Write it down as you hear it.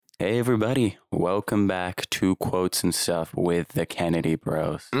Hey everybody, welcome back to Quotes and Stuff with the Kennedy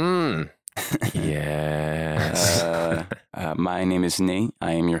Bros. Yes. My name is Nate.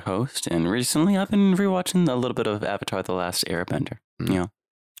 I am your host, and recently I've been rewatching a little bit of Avatar: The Last Airbender.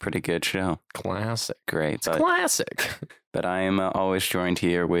 Pretty good show. Classic. Great. Classic. But I am always joined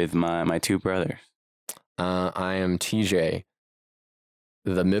here with my two brothers. I am TJ,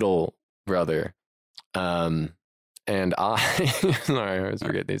 the middle brother. And I sorry, I always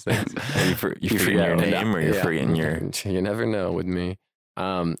forget these things. You forgetting your name, or you're forgetting your... You never know with me.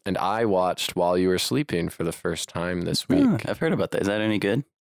 And I watched While You Were Sleeping for the first time this week. I've heard about that. Is that any good?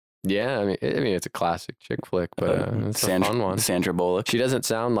 Yeah, I mean, it's a classic chick flick, but it's a fun one. Sandra Bullock. She doesn't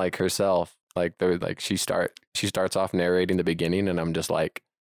sound like herself. Like she starts off narrating the beginning, and I'm just like,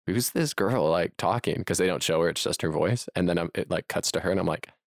 who's this girl like talking? Because they don't show her; it's just her voice. And then it like cuts to her, and I'm like,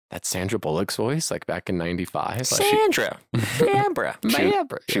 that's Sandra Bullock's voice, like back in '95. Like, Sandra.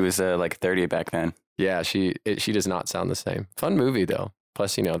 She was like 30 back then. Yeah, she does not sound the same. Fun movie though.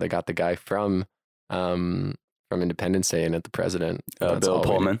 Plus, they got the guy from Independence Day and at the president. Bill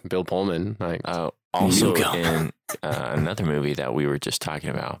Pullman. Bill Pullman. Like, also in another movie that we were just talking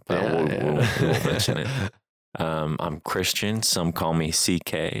about, but we'll mention it. I'm Christian. Some call me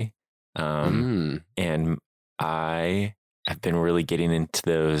CK. And I have been really getting into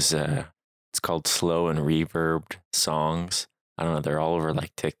those, it's called slow and reverbed songs. I don't know. They're all over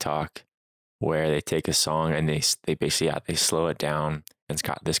like TikTok, where they take a song and they basically, they slow it down, and it's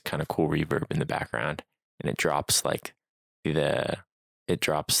got this kind of cool reverb in the background, and it drops like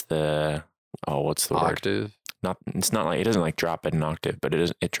what's the octave? word? It's not like, it doesn't like drop at an octave, but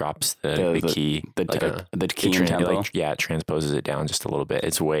it drops the key. The key and tempo. It transposes it down just a little bit.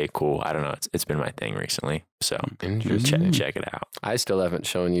 It's way cool. I don't know. It's been my thing recently. So check it out. I still haven't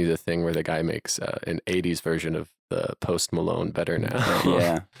shown you the thing where the guy makes an 80s version of the Post Malone Better Now.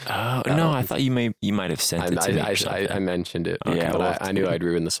 Yeah. No, I thought you might have sent it to me. I mentioned it. Okay, Yeah, but I knew I'd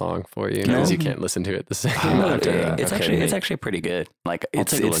ruin the song for you because you can't listen to it the same after. It's actually pretty good. Like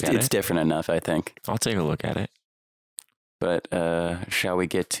it's different enough, I think. I'll take a look at it. But shall we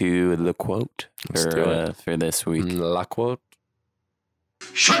get to the quote for this week? La quote.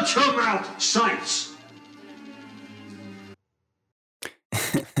 Shut your mouth, science!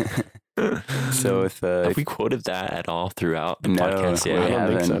 So have we quoted that at all throughout the podcast yet? I don't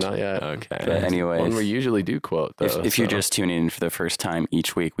think so, not yet. Okay. But anyways, one we usually do quote, though. If you're just tuning in for the first time,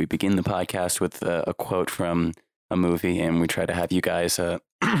 each week we begin the podcast with a quote from a movie, and we try to have you guys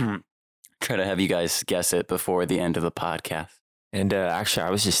guess it before the end of the podcast. And actually,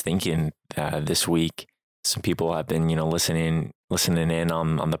 I was just thinking this week, some people have been, listening in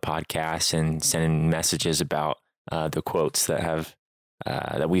on the podcast and sending messages about the quotes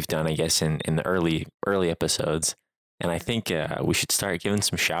that we've done, I guess, in the early episodes. And I think we should start giving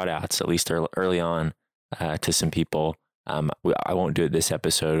some shout outs, at least early on, to some people. I won't do it this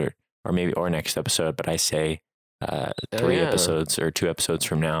episode or maybe next episode, but I say 3 episodes or 2 episodes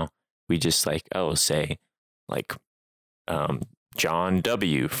from now, we just say John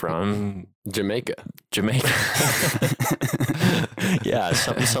W. from Jamaica. Yeah,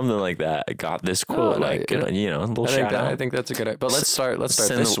 something like that. I got this quote, a little shout out. I think that's a good idea. But let's start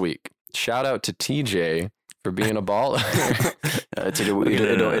this week. Shout out to TJ for being a baller.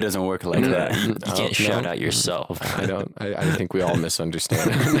 It doesn't work like that. You can't shout out yourself. I don't. I think we all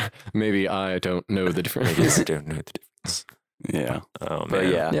misunderstand. Maybe I don't know the difference. Maybe I don't know the difference. Yeah. Oh, but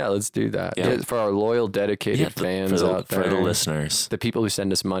man. Yeah, let's do that. Yeah. For our loyal, dedicated fans out there. For the listeners. The people who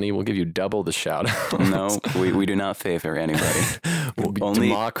send us money, we'll give you double the shout out. No, we do not favor anybody. Only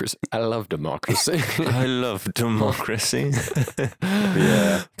democracy. I love democracy. I love democracy.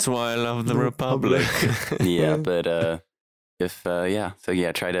 Yeah. That's why I love the Republic. Yeah, but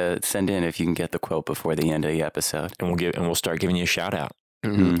try to send in if you can get the quote before the end of the episode. And we'll start giving you a shout out.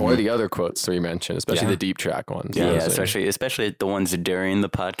 Mm-hmm. Or the other quotes that we mentioned, especially the deep track ones. Yeah, especially the ones during the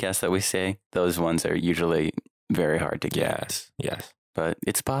podcast that we say. Those ones are usually very hard to get. Yes. But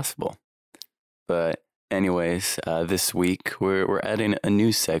it's possible. But anyways, this week we're adding a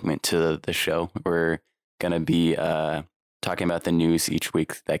news segment to the show. We're gonna be talking about the news each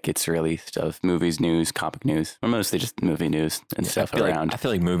week that gets released of movies news, comic news, or mostly just movie news and stuff around. I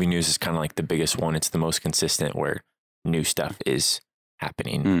feel like movie news is kind of like the biggest one. It's the most consistent where new stuff is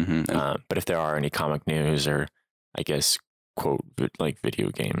happening. Mm-hmm. But if there are any comic news or I guess quote like video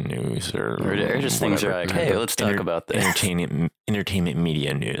game news or just things are like, hey, let's talk about this. Entertainment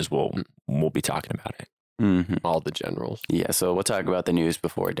media news, we'll be talking about it. Mm-hmm. All the generals. Yeah, so we'll talk about the news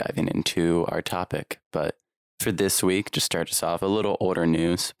before diving into our topic. But for this week, just start us off, a little older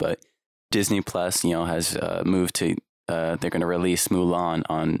news, but Disney Plus, has moved to they're going to release Mulan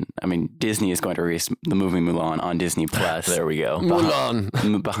on. I mean, Disney is going to release the movie Mulan on Disney Plus. There we go.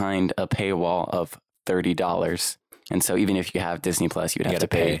 Behind a paywall of $30. And so even if you have Disney Plus, you'd have to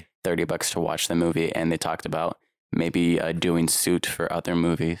pay $30 to watch the movie. And they talked about maybe doing suit for other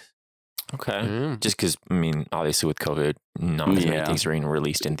movies. Okay. Just because, I mean, obviously with COVID, not as many things are being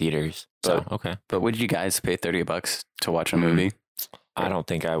released in theaters. So, okay. But would you guys pay $30 to watch a movie? I don't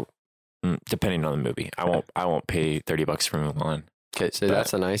think depending on the movie, I won't pay $30 for Mulan. So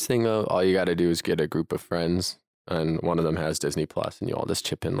that's a nice thing though. All you got to do is get a group of friends, and one of them has Disney Plus, and you all just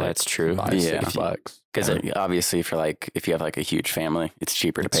chip in. Like that's true. $5-6. Because obviously, if you have like a huge family, it's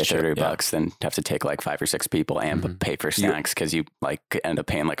cheaper to pay $30 than to have to take like 5 or 6 people and pay for snacks because you like end up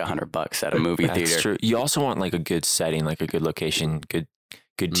paying like $100 at a movie theater. That's true. You also want like a good setting, like a good location, good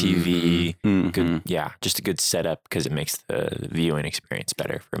TV, good just a good setup because it makes the viewing experience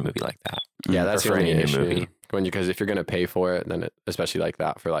better for a movie like that. Yeah, that's for any new movie. Because if you're gonna pay for it, then especially like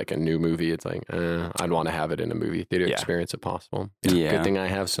that for like a new movie, it's like I'd want to have it in a movie theater experience if possible. Yeah. Good thing I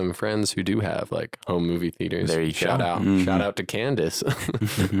have some friends who do have like home movie theaters. There you shout go. out, shout out to Candace.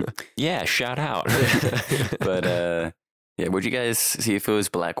 Yeah, shout out. But yeah, would you guys see if it was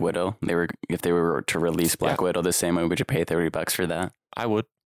Black Widow? If they were to release Black Widow the same way, would you pay $30 for that? I would.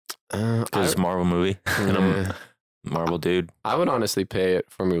 Because it's a Marvel movie, and I'm a Marvel dude. I would honestly pay it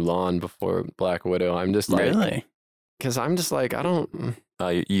for Mulan before Black Widow. I'm just like, really? Because I'm just like, I don't.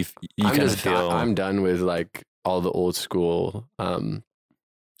 You kind of feel. I'm done with like all the old school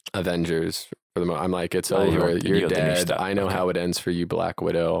Avengers. For the I'm like, it's over. You're dead. I know how it ends for you, Black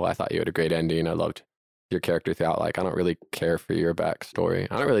Widow. I thought you had a great ending. I loved your character throughout. Like, I don't really care for your backstory.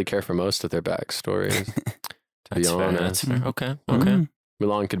 I don't really care for most of their backstories. To be honest. Fair. Okay.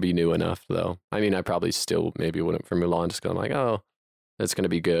 Mulan could be new enough, though. I mean, I probably still maybe wouldn't for Mulan just because I'm like, oh, it's going to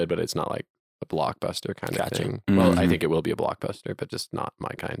be good, but it's not like a blockbuster kind of thing. Well, I think it will be a blockbuster, but just not my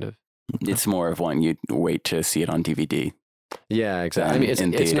kind of. It's more of one you'd wait to see it on DVD. Yeah, exactly. I mean, it's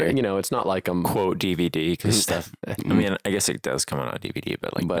not, it's not like a quote DVD because stuff. I mean, I guess it does come out on DVD,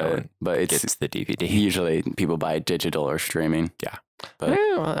 but like, but it's the DVD. Usually, people buy digital or streaming. Yeah, but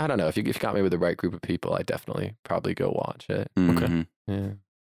I don't know. If you got me with the right group of people, I definitely probably go watch it. Okay. Yeah.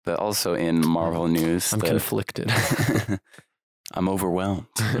 But also in Marvel news, I'm conflicted. I'm overwhelmed.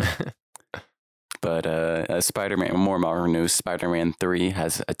 But Spider-Man, more Marvel news, Spider-Man 3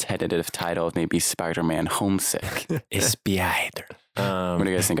 has a tentative title of maybe Spider-Man Homesick. Spider. What do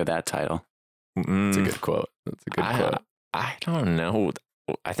you guys think of that title? It's a good quote. That's a good quote. I don't know.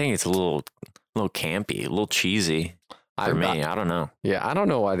 I think it's a little campy, a little cheesy for me. I don't know. Yeah, I don't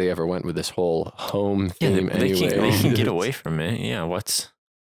know why they ever went with this whole home theme anyway. They can get away from it. Yeah,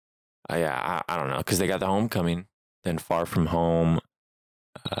 I don't know. Because they got the Homecoming, then Far From Home,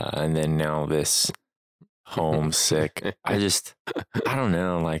 and then now this Homesick. I don't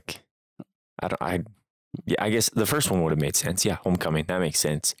know. Like, I guess the first one would have made sense. Yeah, Homecoming, that makes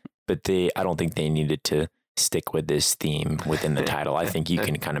sense. But I don't think they needed to stick with this theme within the title. I think you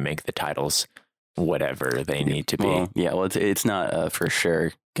can kind of make the titles whatever they need to be. Well, it's not for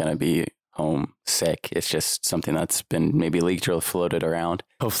sure gonna be Homesick. It's just something that's been maybe leaked or floated around.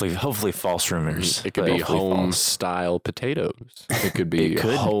 Hopefully false rumors. It could be home style potatoes. It could be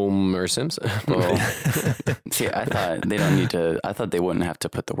Homer Simpson. Well, see, I thought they don't need to. I thought they wouldn't have to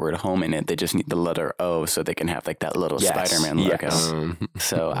put the word home in it. They just need the letter O so they can have like that little Spider-Man logo. Yes.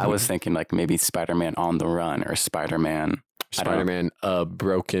 So I was thinking like maybe Spider-Man on the Run or Spider-Man a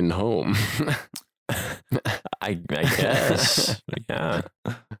broken home. I guess. Yeah.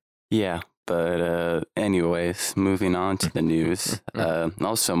 Yeah, but anyways, moving on to the news.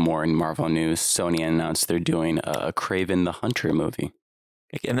 Also more in Marvel news, Sony announced they're doing a Kraven the Hunter movie.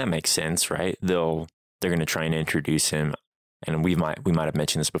 And that makes sense, right? They're going to try and introduce him, and we might have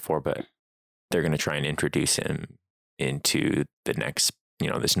mentioned this before, but they're going to try and introduce him into the next,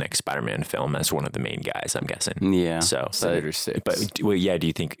 this next Spider-Man film as one of the main guys, I'm guessing. Yeah. So, Senator Six. But do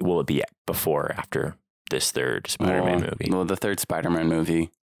you think, will it be before or after this third Spider-Man movie? Well, the third Spider-Man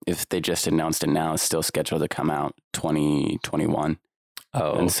movie, if they just announced it now, is still scheduled to come out 2021. Oh,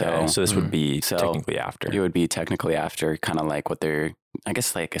 okay. So this would be technically after. It would be technically after, kind of like what I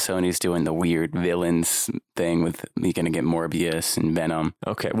guess like Sony's doing the weird villains thing with you're going to get Morbius and Venom.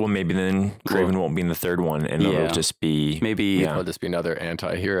 Okay, well maybe then Kraven won't be in the third one and it'll just be... It'll just be another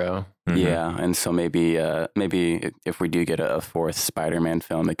anti-hero. Mm-hmm. Yeah, and so maybe if we do get a fourth Spider-Man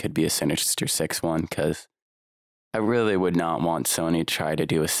film, it could be a Sinister Six one, because I really would not want Sony to try to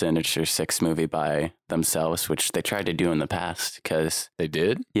do a Sinister Six movie by themselves, which they tried to do in the past. Because they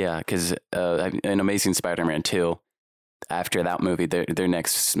did? Yeah, because in Amazing Spider-Man 2, after that movie, their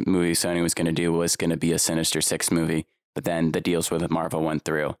next movie Sony was going to do was going to be a Sinister Six movie. but then the deals with Marvel went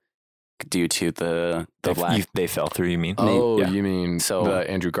through due to the lack. They fell through, you mean? Oh, Yeah. you mean So- the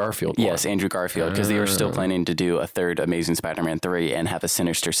Andrew Garfield Yes, one? Andrew Garfield, because they were still Ah. planning to do a third Amazing Spider-Man 3 and have a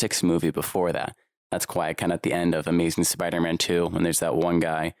Sinister Six movie before that. That's why kind of at the end of Amazing Spider-Man 2, when there's that one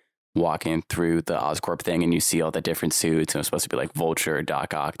guy walking through the Oscorp thing and you see all the different suits, and it was supposed to be like Vulture,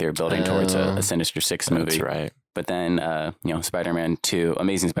 Doc Ock. They were building towards Oh. a Sinister Six movie. That's right. But then, Spider-Man 2,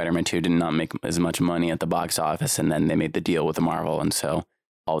 Amazing Spider-Man 2 did not make as much money at the box office, and then they made the deal with Marvel, and so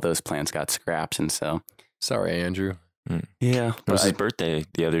all those plans got scrapped, and so... Sorry, Andrew. Yeah. It was his birthday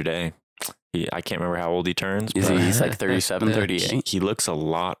the other day. I can't remember how old he turns. But He's like 37, 38. he looks a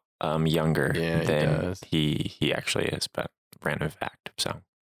lot younger Yeah, he than does. he actually is, but random fact. So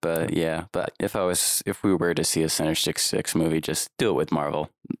But yeah, but if we were to see a Sinister Six movie, just do it with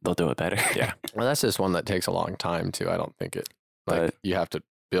Marvel. They'll do it better. Yeah. Well, that's just one that takes a long time too. I don't think it But- you have to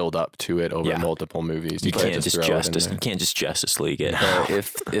build up to it over Yeah. multiple movies. you can't just throw it in Justice. there. You can't just Justice League it. But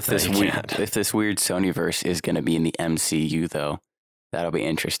if this You weird can't. if this weird Sonyverse is going to be in the MCU though, that'll be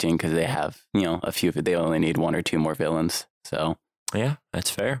interesting because they have a few. They only need one or two more villains. So Yeah,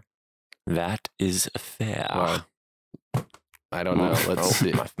 that's fair. That is fair. Well, I don't know. Let's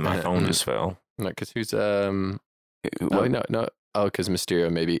see. My phone just fell. No, because who's Oh no. Oh, because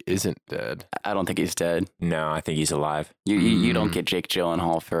Mysterio maybe isn't dead. I don't think he's dead. No, I think he's alive. You don't get Jake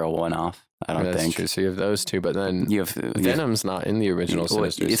Gyllenhaal for a one-off. I don't That's think. true. So you have those two, but then You have Venom's not in the original Well,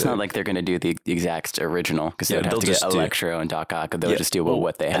 Sinister it's not Six. like they're going to do the exact original because Yeah, they would have they'll to get just do- Electro and Doc Ock. They'll Yeah, just do well,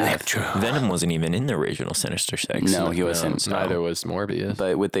 what they have. Venom wasn't even in the original Sinister Six. No, he wasn't. No, neither was Morbius.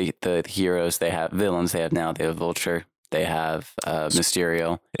 But with the heroes they have, villains they have now, they have Vulture, they have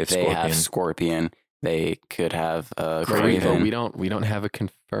Mysterio, If they have Scorpion. Scorpion, they could have But Craven. we don't have a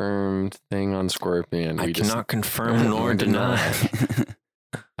confirmed thing on Scorpion. I We cannot confirm nor deny.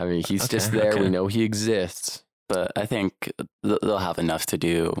 I mean, he's Okay, just there. okay. We know he exists. But I think they'll have enough to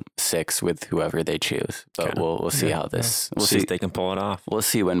do 6 with whoever they choose. But Okay. we'll see Yeah, how this. We'll see if they can pull it off. We'll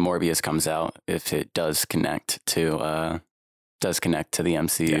see when Morbius comes out if it does connect to the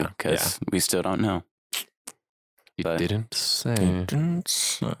MCU Yeah, because we still don't know. He But- didn't say.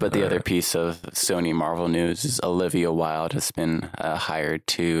 But the other piece of Sony Marvel news is Olivia Wilde has been hired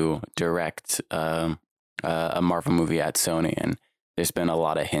to direct a Marvel movie at Sony, and there's been a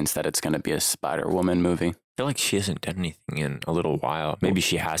lot of hints that it's going to be a Spider-Woman movie. I feel like she hasn't done anything in a little while. Maybe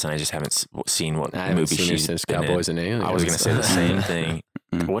she hasn't. I just haven't seen what I haven't movie seen her she's since been in. Cowboys and Aliens. I was going to say the same thing.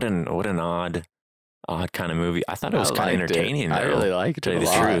 Mm. What an odd kind of movie. I thought it was kind of liked it. entertaining. I though, really liked to it tell a you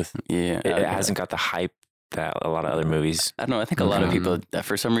the lot. truth. Yeah, It hasn't got the hype that a lot of other movies. I don't know. I think a lot of Mhm. people,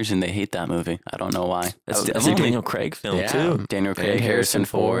 for some reason, they hate that movie. I don't know why. That's I've a only- Daniel Craig film Yeah. too. Daniel And Craig, Harrison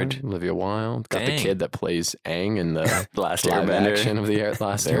Ford, Olivia Wilde. Got the Dang. kid that plays Aang in the Last live Airbender. action of the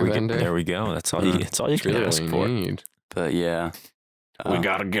Last There we go. Airbender. There we go. That's all you. That's all you It's can really ask what for. we need. But yeah, We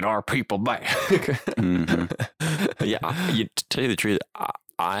gotta get our people back. Mhm. But yeah, to tell you the truth,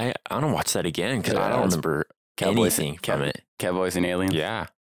 I want to watch that again because Yeah, I don't it's remember Cowboys- anything from it. Cowboys and Aliens. Yeah,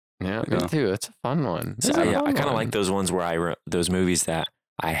 Yeah, me Yeah. too. It's a fun one. so It's a I fun kind of one. like those ones where those movies that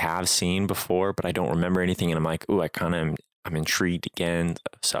I have seen before, but I don't remember anything, and I'm like, ooh, I'm intrigued again.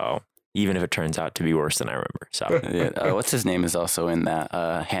 So even if it turns out to be worse than I remember, so Yeah, what's his name is also in that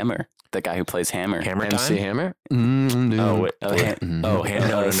Hammer, the guy who plays Hammer. Hammer MC time. Hammer. Oh, wait, Oh, oh, Hammer.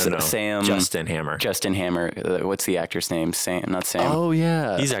 No, no. Sam Justin Hammer. Justin Hammer. What's the actor's name? Sam, not Sam. Oh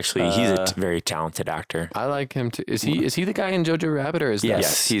yeah, He's a very talented actor. I like him too. Is he the guy in Jojo Rabbit or is that?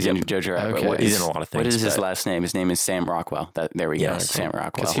 yes, he's in Jojo Rabbit. Okay. What He's is- in a lot of What things, is his but- last name? His name is Sam Rockwell. There we go. Yeah, Sam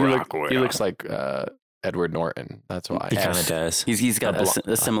Rockwell. Because he looks like Edward Norton. That's why. He kind of Yes. does. He's got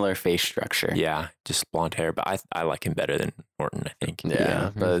A a similar face structure. Yeah, just blonde hair, but I like him better than Norton, I think.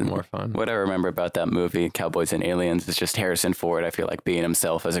 Yeah, but but more fun. What I remember about that movie, Cowboys and Aliens, is just Harrison Ford. I feel like being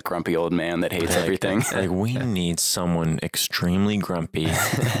himself as a grumpy old man that hates everything. Like we need someone extremely grumpy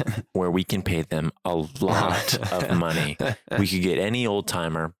where we can pay them a lot of money. We could get any old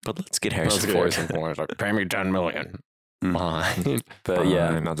timer, but let's get Harrison Ford. It's like, pay me $10 million. Mm. Fine. But yeah.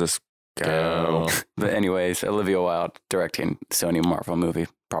 Fine, I'll just go. Go. But anyways, Olivia Wilde directing Sony Marvel movie,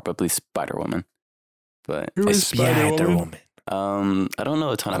 probably Spider-Woman. But Spider-Woman? I don't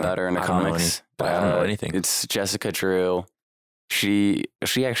know a ton about her in the I don't know comics. any- I don't know anything. It's Jessica Drew. She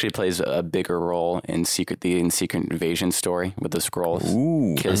actually plays a bigger role in Secret Invasion story with the Skrulls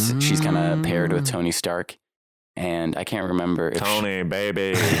Ooh, because she's kind of paired with Tony Stark. And I can't remember if Tony,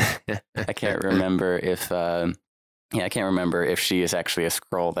 baby. I can't remember if I can't remember if she is actually a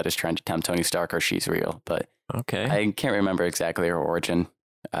Skrull that is trying to tempt Tony Stark or she's real, but Okay. I can't remember exactly her origin.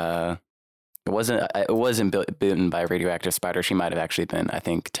 It wasn't bitten by a radioactive spider. She might have actually been, I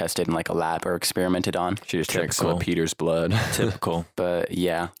think, tested in like a lab or experimented on. She just drank some of Peter's blood. Typical. But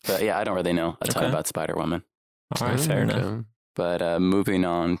yeah, I don't really know a ton about Spider-Woman. All right, fair enough. But moving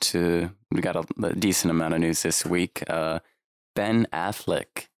on to, we got a decent amount of news this week. Ben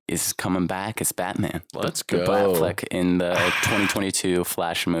Affleck is coming back as Batman. Let's go. Affleck in the 2022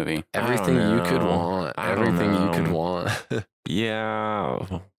 Flash movie. Everything you could want. Everything you could want. Yeah.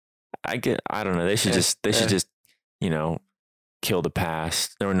 I don't know. They should just, kill the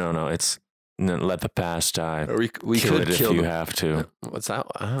past. No. It's let the past die. We kill could it kill if you have to. What's that?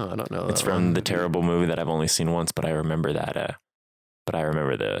 Oh, I don't know. It's from the terrible movie that I've only seen once, but I remember that. But I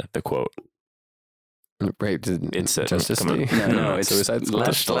remember the quote. Right, it's Justice League. No, it's Suicide Squad.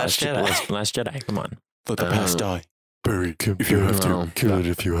 Last Jedi. Come on. Let the past die. Barry, if you have to, kill it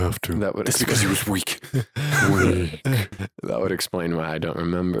if you have to. It's because he was weak. That would explain why I don't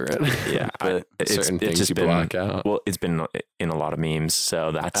remember it. Yeah, but certain things just you been, block out. Well, it's been in a lot of memes,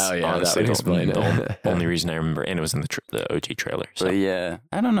 so that's that honestly would explain the only reason I remember. And it was in the OG trailer. So. But yeah,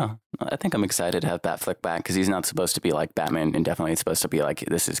 I don't know. I think I'm excited to have Batfleck back because he's not supposed to be like Batman, and definitely it's supposed to be like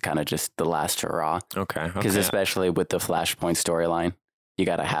this is kind of just the last hurrah. Okay. Because especially with the Flashpoint storyline, you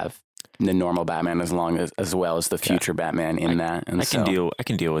got to have the normal Batman as well as the future Batman in that. And I can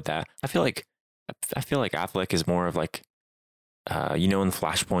deal with that. I feel like Affleck is more of like, in the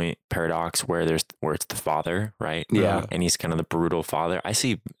Flashpoint paradox where it's the father, right? Yeah. And he's kind of the brutal father. I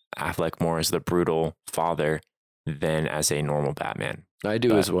see Affleck more as the brutal father than as a normal Batman. I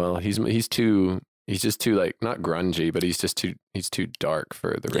do as well. He's just too like not grungy, but he's too dark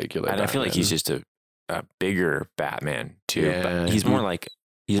for the regular. And Batman. I feel like he's just a bigger Batman too. Yeah. But he's more like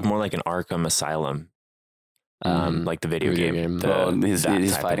an Arkham Asylum, like the video game.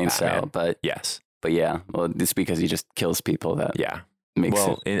 His fighting style, but yes. But yeah, well, it's because he just kills people that makes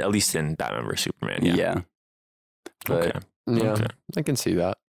it. At least in Batman vs Superman, yeah. But, okay. Yeah, okay. I can see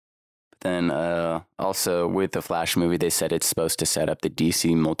that. Then also with the Flash movie, they said it's supposed to set up the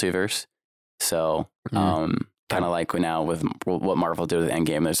DC multiverse. So kind of like now with what Marvel did with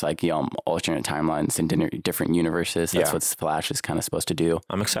Endgame, there's like alternate timelines and different universes. That's what Flash is kind of supposed to do.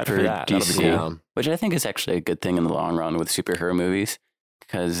 I'm excited for that. DC, That'll be cool. Which I think is actually a good thing in the long run with superhero movies.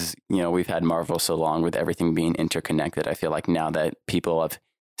 Because, we've had Marvel so long with everything being interconnected. I feel like now that people have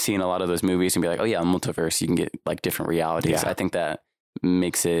seen a lot of those movies and be like, oh yeah, multiverse, you can get like different realities. Yeah. I think that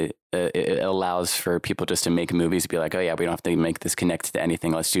makes it allows for people just to make movies and be like, oh yeah, we don't have to make this connected to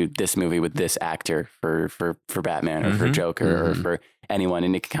anything. Let's do this movie with this actor for Batman or for Joker or for anyone.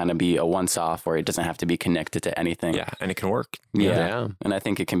 And it can kind of be a once-off where it doesn't have to be connected to anything. Yeah, and it can work. Yeah. And I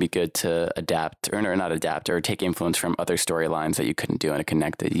think it can be good to adapt or not adapt or take influence from other storylines that you couldn't do in a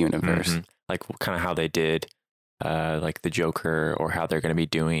connected universe. Like kind of how they did like the Joker, or how they're going to be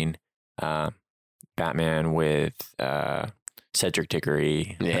doing Batman with Cedric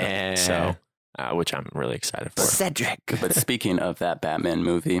Diggory. Yeah. So, which I'm really excited for. Cedric. But speaking of that Batman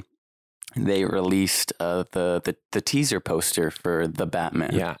movie, they released the teaser poster for the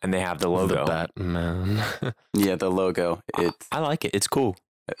Batman. Yeah, and they have the logo. The Batman. Yeah, the logo. I like it. It's cool.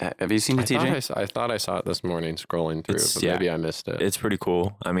 Have you seen it, TJ? I thought I saw it this morning scrolling through, but maybe I missed it. It's pretty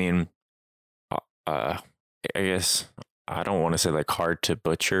cool. I mean, I guess I don't want to say like hard to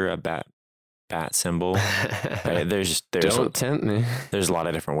butcher a bat symbol. Don't tempt me. There's a lot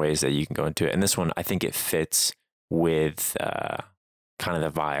of different ways that you can go into it, and this one I think it fits with kind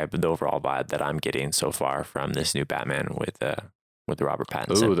of the overall vibe that I'm getting so far from this new Batman with Robert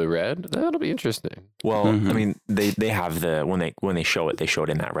Pattinson. Oh, the red? That'll be interesting. Well, I mean, they have when they show it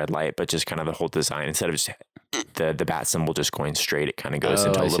in that red light, but just kind of the whole design, instead of just the bat symbol just going straight, it kind of goes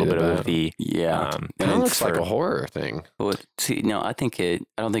into a little bit of the It looks like a horror thing. Well, see, no, I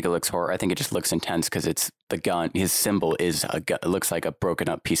don't think it looks horror. I think it just looks intense because it's the gun. His symbol is a gun. It looks like a broken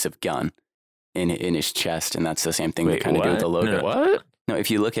up piece of gun in his chest, and that's the same thing they kind of do with the logo. No, what? No,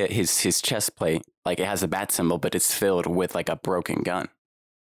 if you look at his chest plate, like it has a bat symbol, but it's filled with like a broken gun.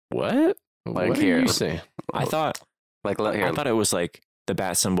 What? Like what here, are you saying? I thought it was like the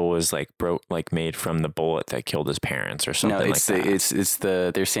bat symbol was like made from the bullet that killed his parents or something. No,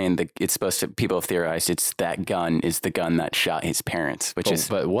 they're saying that it's supposed to. People have theorized it's that gun is the gun that shot his parents, which is.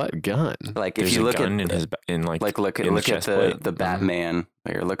 But what gun? Like There's if you a look gun at look at the Batman.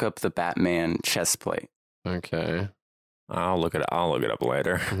 Here, look up the Batman chest plate. Okay. I'll look it up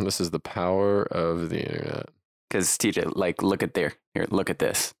later. This is the power of the internet. Because TJ, like, look at there. Here, look at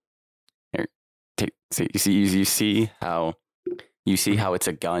this. Here, you see how it's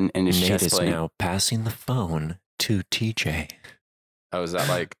a gun in his Nate chest is plate. now passing the phone to TJ. Oh, is that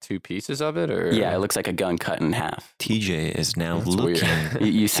like 2 pieces of it, or? Yeah, it looks like a gun cut in half. TJ is now That's looking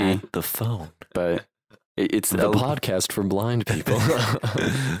You see, at the phone. but it's the podcast for blind people.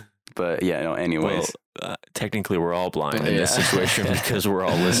 But yeah, no. Anyways, Well, technically, we're all blind in this Yeah. situation because we're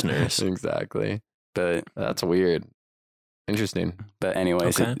all listeners. Exactly. but That's weird. Interesting.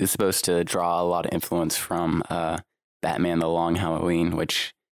 anyways, Okay. it's supposed to draw a lot of influence from Batman: The Long Halloween,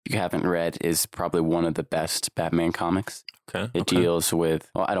 which if you haven't read is probably one of the best Batman comics. Okay. It deals with.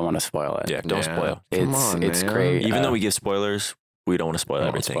 Well, I don't want to spoil it. Yeah, don't spoil. Come on, It's man. great. Even though we give spoilers, we don't want to spoil Don't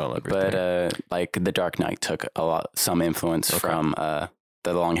everything. spoil everything. But like The Dark Knight took some influence from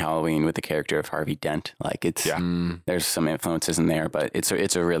The Long Halloween with the character of Harvey Dent. Like it's there's some influences in there, but it's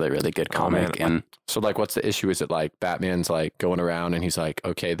a really really good comic. man. And So like, what's the issue? Is it like Batman's like going around and he's like,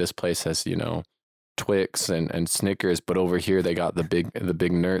 okay, this place has, Twix and Snickers, but over here they got the big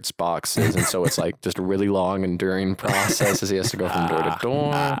Nerds boxes, and so it's like just a really long enduring process as he has to go from door to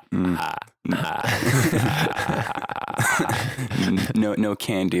door. no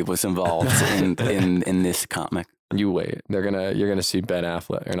candy was involved in this comic. You wait, you're gonna see Ben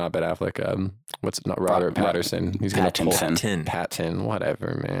Affleck, or not Ben Affleck, what's it, not Robert Patterson. He's gonna pull Patton,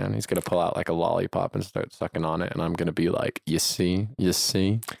 whatever, man. He's gonna pull out like a lollipop and start sucking on it, and I'm gonna be like, you see.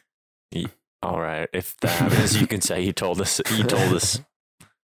 All right. If that happens, you can say you told us.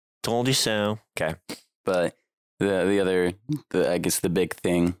 Told you so. Okay. But the I guess the big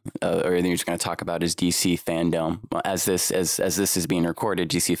thing, or the thing you're just going to talk about is DC fandom. As this is being recorded,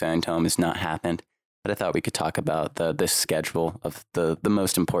 DC fandom has not happened. But I thought we could talk about the schedule of the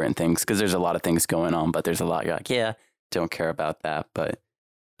most important things, because there's a lot of things going on, but there's a lot you're like, yeah, don't care about that. But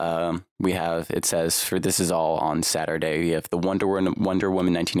we have, it says, this is all on Saturday. You have the Wonder Woman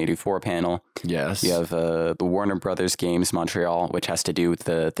 1984 panel. Yes. You have the Warner Brothers Games Montreal, which has to do with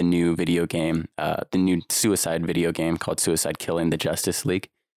the new video game, the new Suicide video game called Suicide Killing the Justice League.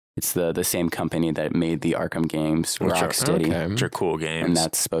 It's the same company that made the Arkham games, Rocksteady. Which are cool games. And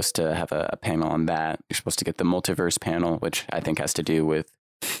that's supposed to have a panel on that. You're supposed to get the Multiverse panel, which I think has to do with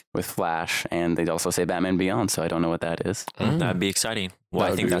Flash, and they also say Batman Beyond, so I don't know what that is. That'd be exciting.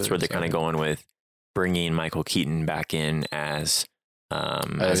 Well, I think that's where they're kind of going with bringing Michael Keaton back in as a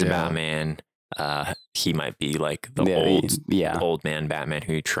Batman. He might be like the old man Batman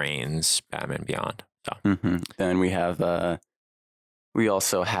who trains Batman Beyond. So. Then we have we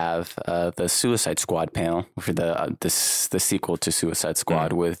also have the Suicide Squad panel for the sequel to Suicide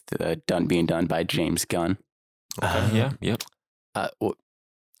Squad with being done by James Gunn. Okay. Yep.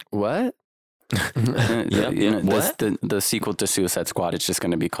 What? What? The sequel to Suicide Squad, it's just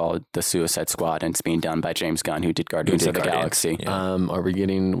going to be called The Suicide Squad, and it's being done by James Gunn, who did Guardians of the Galaxy. Yeah. Are we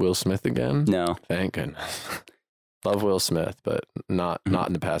getting Will Smith again? No. Thank goodness. Love Will Smith, but not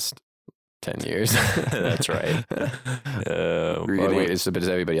in the past 10 years. That's right. Wait, is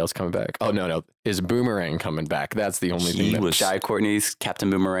everybody else coming back? Oh, no. Is Boomerang coming back? That's the only thing. Jai Courtney's Captain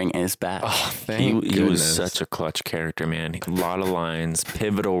Boomerang is back. Oh, thank he was such a clutch character, man. A lot of lines,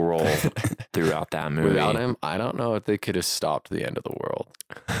 pivotal role throughout that movie. Without him, I don't know if they could have stopped the end of the world.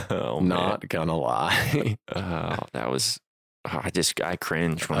 Not gonna lie. That was... I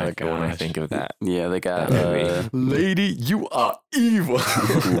cringe when I think of that. Yeah, they got Lady, you are evil.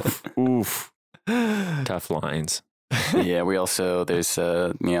 Oof. Tough lines. Yeah, we also there's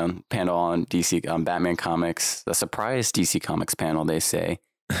a panel on DC on Batman Comics, a surprise DC Comics panel. They say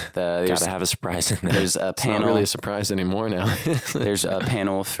gotta have a surprise in there. There's a panel. Not really a surprise anymore now. There's a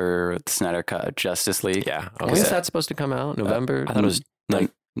panel for the Snyder Cut Justice League. Yeah. When is that supposed to come out? November? I thought it was like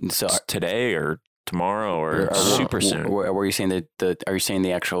so today or tomorrow or super soon. Were you saying are you saying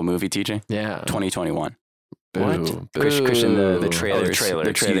the actual movie, TJ? Yeah. 2021. What? Christian, the trailer.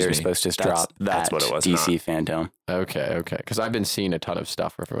 The trailer is supposed to drop. That's what it was. DC fandom. Okay. Because I've been seeing a ton of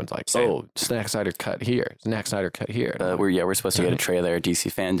stuff where everyone's like, "Oh, Zack Snyder cut here. Zack Snyder cut here." We're supposed to get a trailer at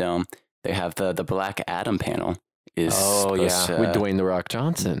DC fandom. They have the Black Adam panel. With Dwayne the Rock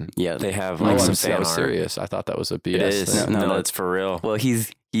Johnson. Yeah, they have I'm fan art. Serious. I thought that was a BS. It is. Thing. No, it's for real. Well,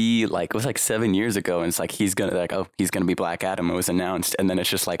 it was like 7 years ago, and it's like he's gonna be Black Adam. It was announced, and then it's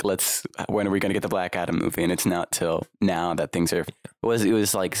just like, when are we gonna get the Black Adam movie? And it's not till now that things are. It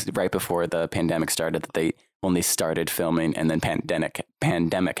was like right before the pandemic started that they only started filming, and then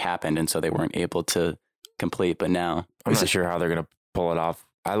pandemic happened, and so they weren't able to complete. But now I'm not sure how they're gonna pull it off.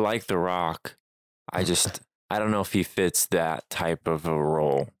 I like The Rock. I don't know if he fits that type of a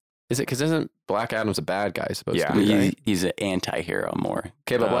role. Is it because isn't Black Adam's a bad guy supposed to be? Yeah, Right? he's an anti-hero more.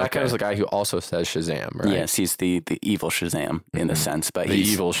 Okay, but Black Adam's the guy who also says Shazam, right? Yes, he's the evil Shazam in the sense, but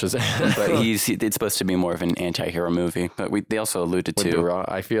he's evil Shazam. But it's supposed to be more of an anti-hero movie. But they also alluded to.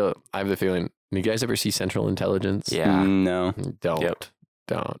 I have the feeling You guys ever see Central Intelligence? Yeah. No. Don't. Yep.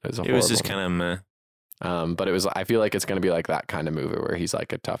 Don't. It was just kind of meh. but it was. I feel like it's going to be like that kind of movie where he's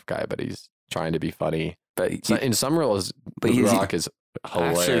like a tough guy, but he's trying to be funny. But So in some roles, but The Rock is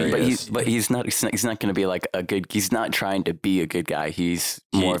hilarious. but he's not going to be like a good. He's not trying to be a good guy. He's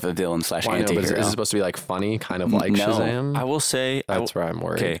more of a villain / Well, I know, but anti-hero. is it supposed to be like funny, kind of like No. Shazam? I will say, That's where I'm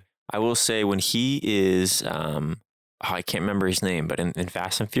worried. okay. I will say when he is, I can't remember his name, but in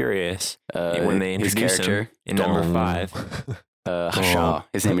Fast and Furious, when they his introduce him character, in number 5, Shaw.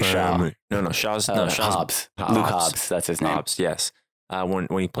 His name is Shaw. Shaw's Hobbs. Luke Hobbs. That's his name. Hobbs, yes. When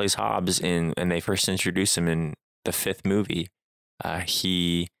he plays Hobbs and they first introduce him in the 5th movie,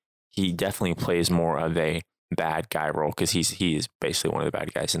 he definitely plays more of a bad guy role because he is basically one of the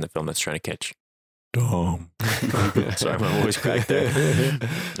bad guys in the film that's trying to catch Dom. Sorry, my voice cracked there.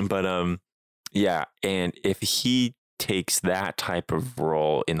 But yeah, and if he takes that type of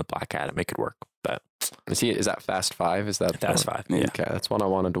role in the Black Adam, it could work. But Is that Fast 5? Is that Fast one? 5? Yeah. Okay, that's one I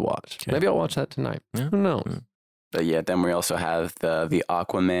wanted to watch. Okay. Maybe I'll watch that tonight. Yeah. Who knows? But yeah, then we also have the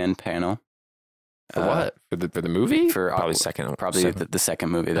Aquaman panel. For what? For the movie? For Probably probably the second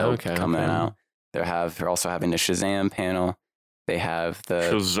movie that'll Okay, come okay. out. They're also having the Shazam panel. They have the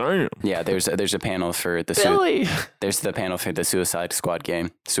Shazam. yeah. There's a panel for the Billy. there's the panel for the Suicide Squad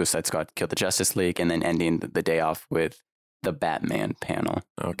game. Suicide Squad killed the Justice League, and then ending the day off with the Batman panel.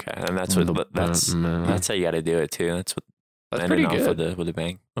 Okay, and that's how you got to do it too. That's pretty off good. with a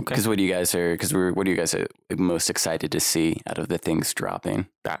bang. Okay, Because what are you guys most excited to see out of the things dropping?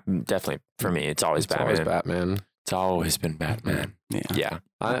 definitely for me, it's always It's Batman. always Batman. It's always been Batman. Yeah. Yeah.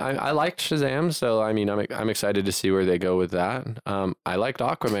 I liked Shazam, so I mean, I'm excited to see where they go with that. I liked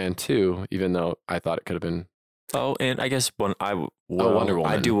Aquaman too, even though I thought it could have been. Oh, and I guess Wonder Woman.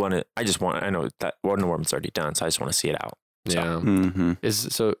 I do want to. I know that Wonder Woman's already done, so I just want to see it out. So, Yeah.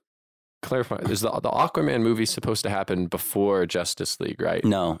 Mm-hmm. Clarify. Is the Aquaman movie supposed to happen before Justice League, right?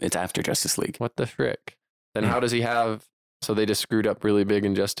 No, it's after Justice League. What the frick? Then how does he have? So they just screwed up really big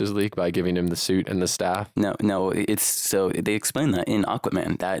in Justice League by giving him the suit and the staff. No, it's so they explain that in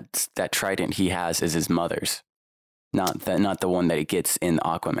Aquaman that trident he has is his mother's, not the one that he gets in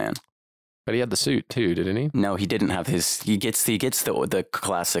Aquaman. But he had the suit too, didn't he? No, he didn't have his. He gets the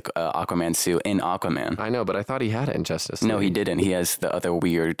classic Aquaman suit in Aquaman. I know, but I thought he had it in Justice League. No, he didn't. He has the other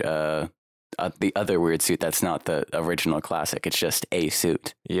weird suit that's not the original classic. It's just a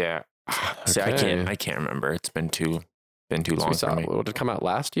suit. yeah. See, Okay. I can't remember. It's been too So long we saw, for me. did it come out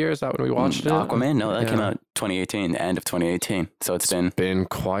last year? Is that when we watched it? Aquaman? No, that came Yeah. out 2018, the end of 2018. So it's been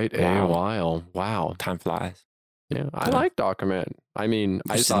Quite a Wow. while. Wow. Time flies. Yeah, I Yeah. liked Aquaman. I mean,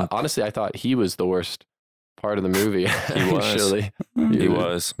 Interesting. honestly, I thought he was the worst part of the movie. He was. Actually. He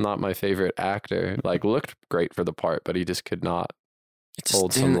was. Not my favorite actor. Like, looked great for the part, but he just could not It just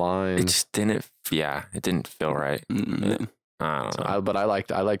hold some didn't. It lines. just didn't. Yeah, it didn't feel right. Mm, I don't know. But I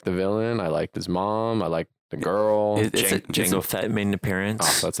liked the villain. I liked his mom. I liked the girl. It's Django Fett made an appearance.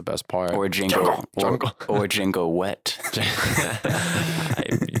 Oh, that's the best part. or Django, or Django Wet.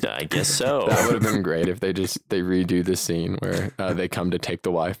 I guess so. That would have been great if they redo the scene where they come to take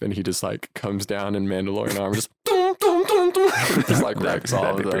the wife and he just like comes down in Mandalorian armor, just just like wrecks all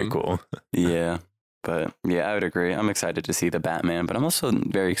That'd of be pretty them. cool. Yeah. But yeah, I would agree. I'm excited to see the Batman, but I'm also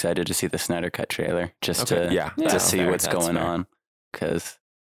very excited to see the Snyder Cut trailer just Okay, to yeah, to that's see fair, what's that's going fair. on. Because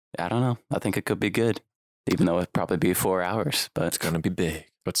I don't know. I think it could be good, even though it'd probably be 4 hours. But It's gonna be big.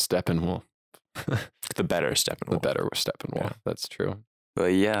 But Steppenwolf, The better Steppenwolf. the better Steppenwolf. Yeah. That's true.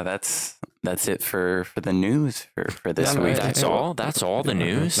 But yeah, that's it for the news for this Yeah, week. That's all. That's all the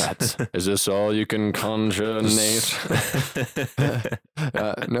news. Is this all you can conjure, Nate?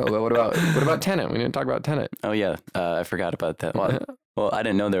 No, but what about Tenet? We didn't talk about Tenet. Oh yeah, I forgot about that. Well, I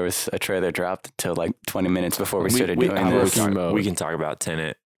didn't know there was a trailer dropped until like 20 minutes before we started doing this. We can talk about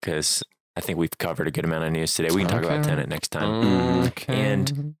Tenet because I think we've covered a good amount of news today. We can talk about Okay. Tenet next time. Okay.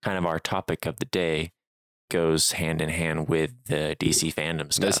 And kind of our topic of the day goes hand in hand with the DC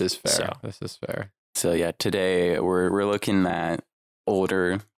fandom stuff. This is fair. So, This is fair. So yeah, today we're looking at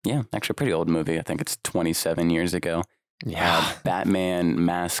actually a pretty old movie. I think it's 27 years ago. Batman: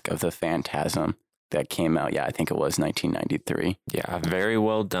 Mask of the Phantasm that came out. Yeah, I think it was 1993. yeah, a very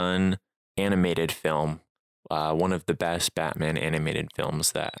well done animated film. One of the best Batman animated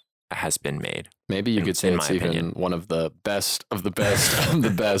films that has been made. Maybe you in- could say in it's my even opinion. one of the best of the best of the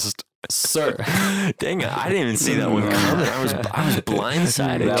best. Sir, Dang it! I didn't even see that one coming. I was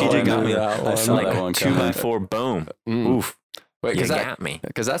blindsided. That TJ one, got me that like one. That one 2 coming. by 4 boom. Mm. Oof! Wait, You because got me.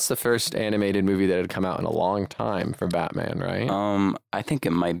 that's the first animated movie that had come out in a long time for Batman, right? I think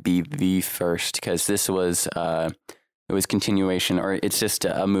it might be the first because this was it was continuation, or it's just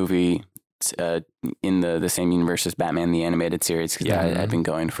a movie in the same universe as Batman the Animated Series, because that had been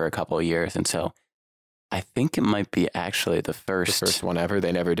going for a couple of years, and so I think it might be actually the first one ever.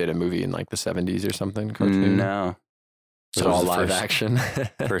 They never did a movie in like the 70s or something. Cartoon. No, So all live action.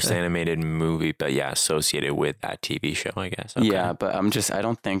 First animated movie, but yeah, associated with that TV show, I guess. Okay. Yeah, but I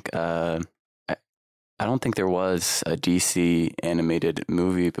don't think I don't think there was a DC animated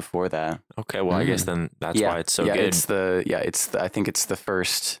movie before that. Okay, well, I guess then that's why it's so good. I think it's the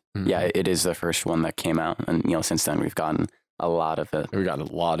first. Yeah, it is the first one that came out, and since then we've gotten a lot of it. We've gotten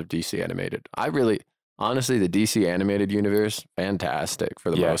a lot of DC animated. Honestly, the DC animated universe, fantastic for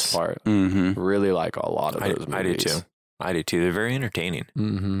the most part. Mm-hmm. Really like a lot of those movies. I do too. They're very entertaining.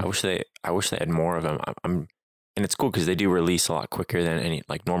 Mm-hmm. I wish they had more of them. And it's cool because they do release a lot quicker than any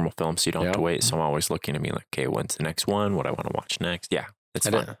like normal films, so you don't have to wait. So I'm always looking at me like, okay, when's the next one? What I want to watch next? Yeah, it's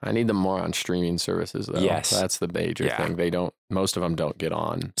fun. I need them more on streaming services though. Yes, that's the major thing. Most of them don't get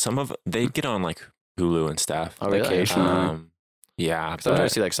on. They get on like Hulu and stuff. Oh, really? Occasionally. Yeah,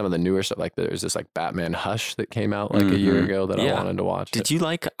 sometimes I see like some of the newer stuff. Like there's this like Batman Hush that came out like a year ago that I wanted to watch. Did you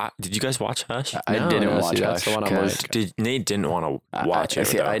guys watch Hush? I didn't watch Hush. That's the one I'm like. Nate didn't want to watch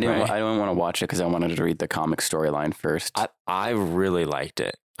it. I didn't want to watch it because I wanted to read the comic storyline first. I really liked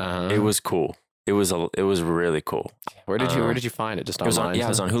it. Uh-huh. It was cool. It was really cool. Where did you find it? Just online? It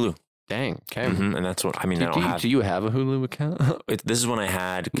was on Hulu. Dang. Okay. Mm-hmm. And that's what I mean. Do you have a Hulu account? This is one I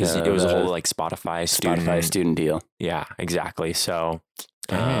had because it was a whole like Spotify student deal. Yeah, exactly. So,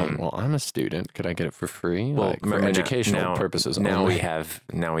 well, I'm a student. Could I get it for free? Well, like, for educational purposes. Now we have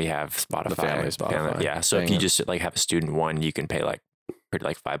Spotify. The family Spotify. Yeah. So if you just like have a student one, you can pay like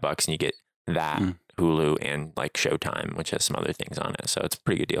 $5 and you get that Hulu and like Showtime, which has some other things on it. So it's a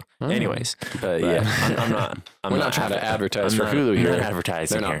pretty good deal. Anyways, but yeah, we're not trying to advertise for Hulu here. Not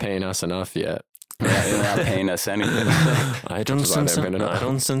advertising. They're not paying us enough yet. They're not paying us anything. I don't sense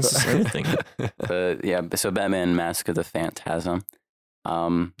anything. But yeah, so Batman: Mask of the Phantasm.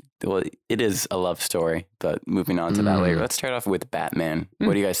 Well, it is a love story, but moving on to that later. Let's start off with Batman.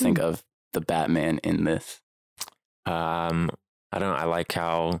 What do you guys think of the Batman in this? I don't know. I like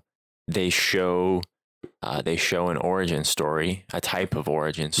how they show an origin story, a type of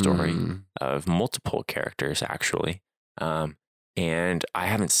origin story of multiple characters, actually. And I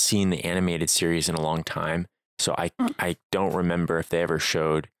haven't seen the animated series in a long time, so I don't remember if they ever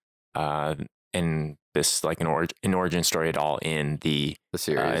showed in this like an origin story at all in the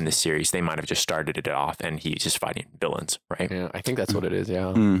series. In the series, they might have just started it off, and he's just fighting villains, right? Yeah, I think that's what it is.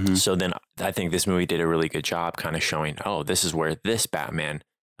 Yeah. Mm-hmm. So then I think this movie did a really good job, kind of showing, this is where this Batman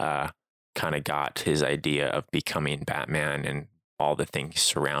kind of got his idea of becoming Batman and all the things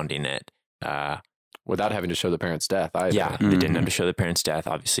surrounding it. Without having to show the parents' death either. Yeah, they didn't have to show the parents' death.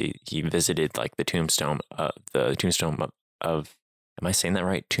 Obviously, he visited like the tombstone of am I saying that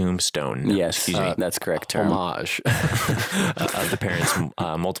right? Tombstone. No, yes, that's correct term. Homage of the parents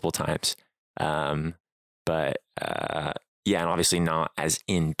multiple times. But and obviously not as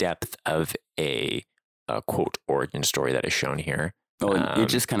in depth of a quote origin story that is shown here. It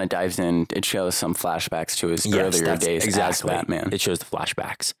just kind of dives in. It shows some flashbacks to his earlier days as Batman. It shows the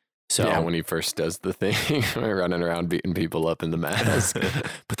flashbacks. So when he first does the thing, running around beating people up in the mask.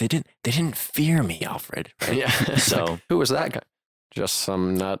 But they didn't fear me, Alfred. Right? Yeah. So like, who was that guy? Just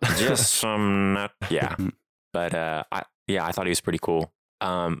some nut. Yeah. But I thought he was pretty cool.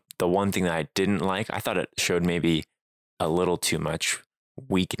 The one thing that I didn't like, I thought it showed maybe a little too much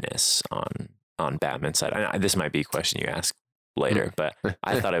weakness on Batman's side. This might be a question you ask later, but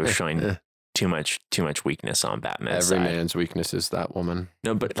I thought it was showing too much weakness on Batman's side. Every man's weakness is that woman.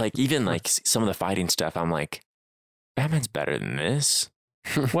 No, but like even like some of the fighting stuff, I'm like, Batman's better than this.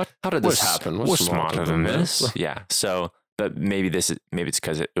 What? How did this happen? What's smarter than this? Yeah. So, but maybe it's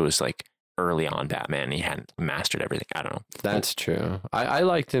because it was like early on Batman and he hadn't mastered everything. I don't know. That's true. I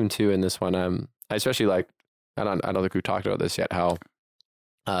liked him too in this one. I especially liked, I don't think we've talked about this yet, how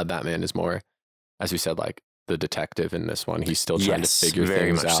Batman is more, as we said, like the detective in this one. He's still trying to figure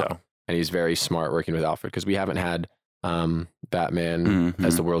things out. So. And he's very smart working with Alfred, because we haven't had Batman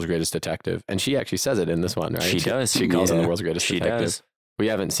as the world's greatest detective. And she actually says it in this one, right? She does. She calls him the world's greatest detective. Does. We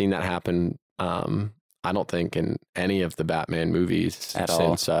haven't seen that happen, I don't think, in any of the Batman movies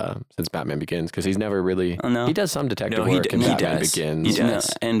since Batman Begins, because he's never really... Oh, no. He does some detective work in Batman Begins. He does.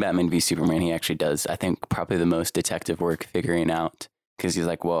 No, and Batman v Superman, he actually does, I think, probably the most detective work figuring out, because he's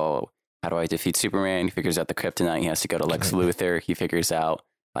like, well, how do I defeat Superman? He figures out the kryptonite. He has to go to Lex Luthor. He figures out,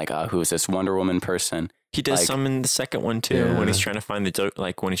 like, who is this Wonder Woman person? He does some in the second one too, when he's trying to find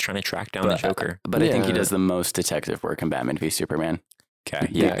when he's trying to track down the Joker. But I think he does the most detective work in Batman v Superman. Okay.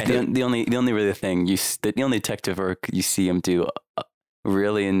 Yeah. The only really thing the only detective work you see him do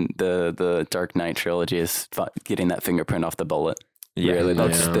really in the Dark Knight trilogy is getting that fingerprint off the bullet. Yeah, Really,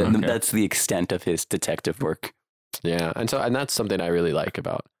 okay. that's the extent of his detective work. Yeah, and that's something I really like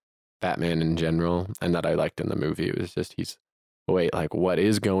about Batman in general, and that I liked in the movie. It was just wait, like what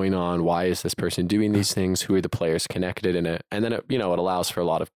is going on? Why is this person doing these things? Who are the players connected in it? And then it allows for a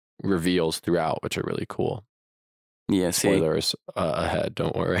lot of reveals throughout, which are really cool. Yeah, see, Spoilers ahead,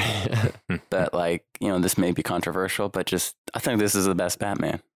 don't worry. but like this may be controversial, but I think this is the best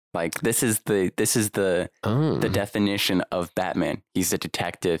Batman. Like this is the definition of Batman. He's a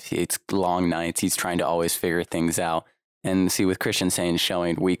detective. It's long nights. He's trying to always figure things out. And see, with Christian saying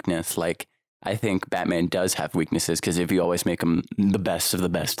showing weakness, like I think Batman does have weaknesses because if you always make him the best of the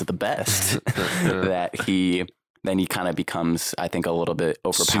best of the best, then he kind of becomes, I think, a little bit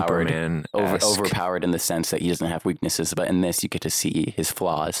overpowered. Overpowered in the sense that he doesn't have weaknesses. But in this, you get to see his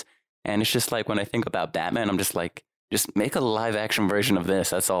flaws. And it's just like when I think about Batman, I'm just like, just make a live action version of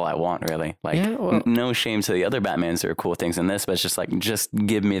this. That's all I want, really. Like, no shame to the other Batmans. There are cool things in this, but it's just like, just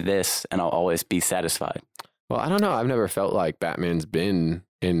give me this and I'll always be satisfied. Well, I don't know. I've never felt like Batman's been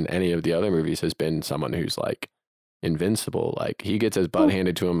in any of the other movies has been someone who's like invincible. Like he gets his butt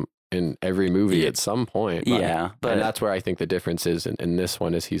handed to him in every movie at some point. But and that's where I think the difference is in this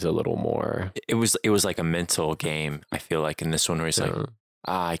one is he's a little more. It was like a mental game. I feel like in this one where he's like,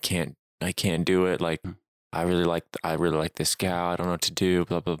 I can't do it. Like I really like this gal. I don't know what to do.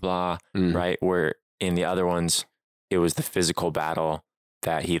 Blah blah blah. Right. Where in the other ones, it was the physical battle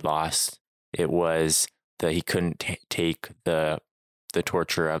that he lost. It was that he couldn't take the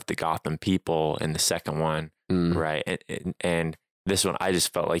torture of the Gotham people in the second one. Right. And this one, I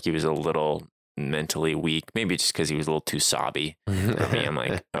just felt like he was a little mentally weak. Maybe just because he was a little too sobby for me. I'm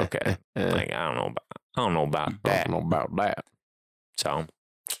like, okay, like I don't know about that. So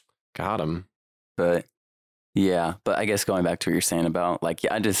got him. But yeah, but I guess going back to what you're saying about like,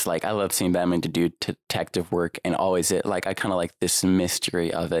 yeah, I love seeing Batman to do detective work and always I kind of like this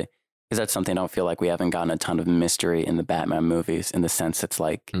mystery of it. Because that's something I don't feel like we haven't gotten a ton of mystery in the Batman movies in the sense it's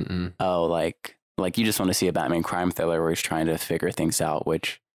like, like you just want to see a Batman crime thriller where he's trying to figure things out,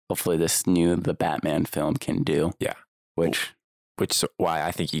 which hopefully the Batman film can do. Yeah. Which is why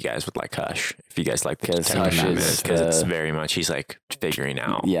I think you guys would like Hush. If you guys like the Hush Batman, because it's very much, he's like figuring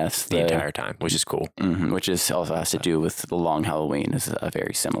out the entire time, which is cool. Which is also has to do with the Long Halloween is a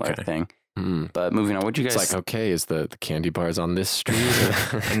very similar thing. But moving on, what do you guys... It's like, okay, is the candy bars on this street?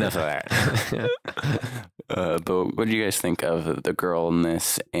 Enough of that. But what do you guys think of the girl in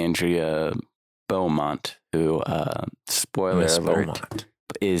this, Andrea Beaumont, who, spoiler alert, Beaumont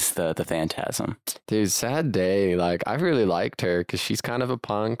is the Phantasm? Dude, sad day. Like, I really liked her because she's kind of a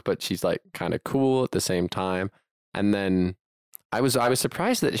punk, but she's like kind of cool at the same time. And then I was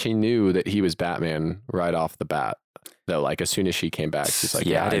surprised that she knew that he was Batman right off the bat. Though, like as soon as she came back, she's like,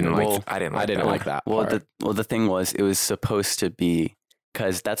 I didn't like that. Well, the thing was, it was supposed to be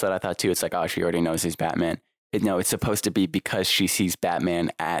because that's what I thought too. It's like, oh, she already knows he's Batman. No, it's supposed to be because she sees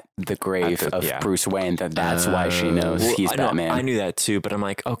Batman at the grave of Bruce Wayne. That's why she knows he's Batman. I knew that too, but I'm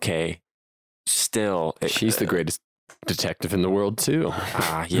like, okay, still, she's the greatest detective in the world too.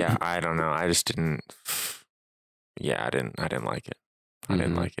 Yeah, I don't know. I just didn't. Yeah, I didn't like it. I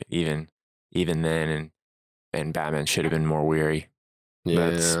didn't like it even then, and Batman should have been more weary.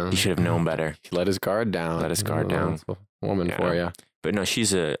 Yeah, he should have known better. He let his guard down. That's a woman for you. But no,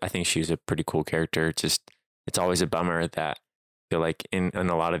 I think she's a pretty cool character. It's always a bummer that I feel like in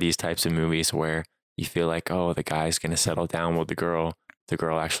a lot of these types of movies where you feel like, oh, the guy's going to settle down with the girl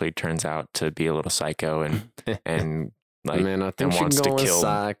actually turns out to be a little psycho and like, man, I think and wants to kill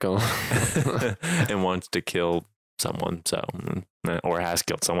psycho and wants to kill someone. So, or has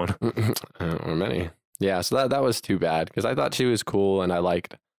killed someone or many. Yeah. So that was too bad because I thought she was cool and I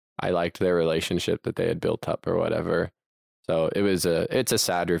liked their relationship that they had built up or whatever. So it's a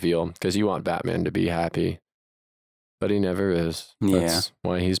sad reveal because you want Batman to be happy, but he never is. That's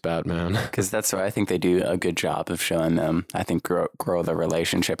why he's Batman. Because that's why I think they do a good job of showing them, I think, grow the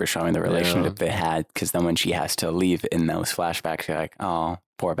relationship or showing the relationship they had. Because then when she has to leave in those flashbacks, you're like, oh,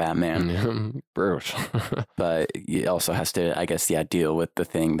 poor Batman. Bruce. But it also has to, I guess, deal with the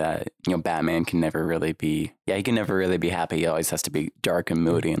thing that, Batman can never really be, he can never really be happy. He always has to be dark and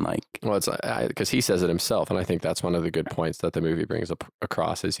moody and like. Well, it's because he says it himself. And I think that's one of the good points that the movie brings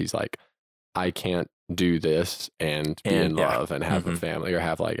across is he's like, I can't do this and be in love and have a family or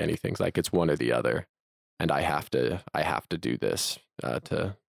have like anything. Like it's one or the other. And I have to do this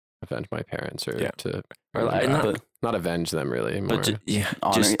to avenge my parents or not avenge them really. More. But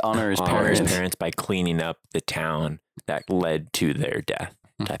honor his parents by cleaning up the town that led to their death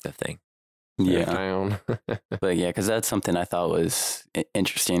type of thing. Yeah. Down. But yeah, because that's something I thought was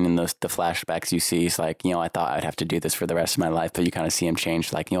interesting in the flashbacks you see. It's like, I thought I'd have to do this for the rest of my life, but you kind of see him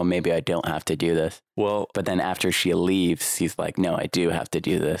change. Like, maybe I don't have to do this. Well, But then after she leaves, he's like, no, I do have to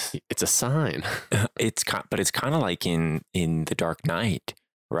do this. It's a sign. it's kind of like in The Dark Knight,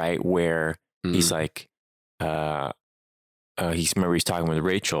 right? Where he's like, he's talking with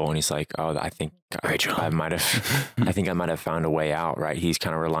Rachel, and he's like, "Oh, I think Rachel. I might have found a way out." Right? He's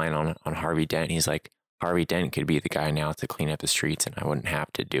kind of relying on Harvey Dent. He's like, Harvey Dent could be the guy now to clean up the streets, and I wouldn't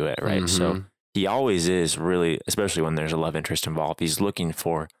have to do it. Right? So he always is really, especially when there's a love interest involved. He's looking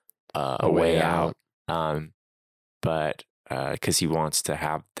for a way out. But because he wants to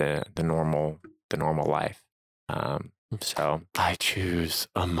have the normal life. So I choose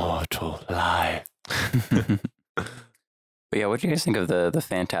a mortal life. But yeah, what do you guys think of the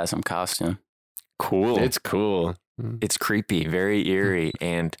Phantasm costume? cool. It's cool. It's creepy, very eerie,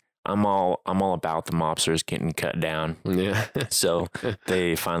 and I'm all about the mobsters getting cut down. Yeah. So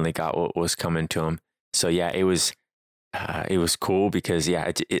they finally got what was coming to them. So yeah, it was cool because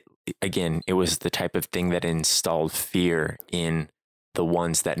it was the type of thing that installed fear in the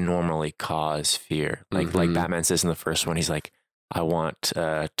ones that normally cause fear. Like Batman says in the first one, he's like, I want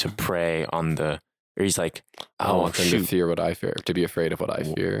to prey on the. Or he's like, I want them to fear what I fear, to be afraid of what I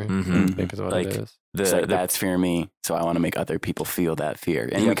fear. I think is what it is. It's like, that's fear me, so I want to make other people feel that fear.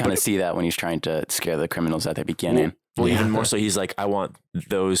 And you kind of see that when he's trying to scare the criminals at the beginning. Well, even more so, he's like, I want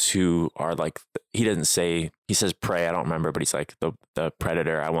those who are like, he doesn't say, he says prey, I don't remember, but he's like, the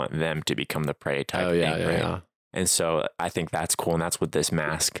predator, I want them to become the prey type thing, right? Yeah. And so I think that's cool, and that's what this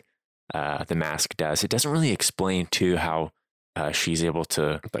mask, the mask does. It doesn't really explain, too, how she's able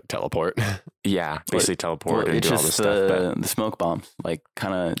to like teleport. Yeah, basically teleport and it's do all just this stuff. The smoke bombs, like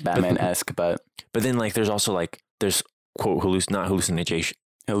kind of Batman-esque, but then like there's also like there's quote hallucinations,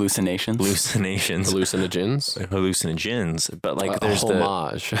 but like there's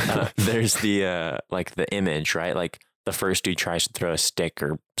homage. There's the like the image, right? Like the first dude tries to throw a stick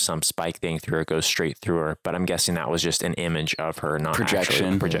or some spike thing through her, goes straight through her. But I'm guessing that was just an image of her, not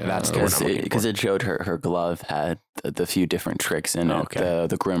projection. That's because it showed her glove had the few different tricks in it,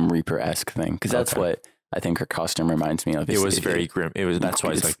 the Grim Reaper-esque thing. Because that's what I think her costume reminds me of. It was very grim. It was. That's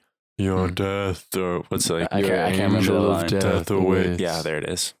why it's like your death, or what's it like? I can't remember the line. Death awaits. Yeah, there it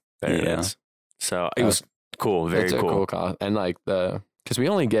is. There it is. So it was cool. Very cool. And like because we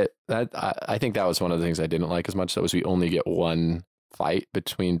only get that. I think that was one of the things I didn't like as much. That was we only get one fight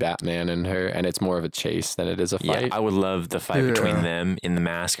between Batman and her, and it's more of a chase than it is a fight. Yeah, I would love the fight between them in the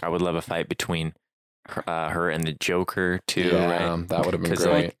mask. I would love a fight between her and the Joker too. Yeah, right? That would have been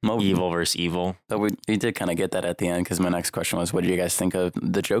great. Like, evil versus evil. But we did kind of get that at the end, because my next question was, what do you guys think of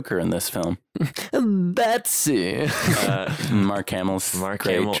the Joker in this film? Betsy. Mark Hamill's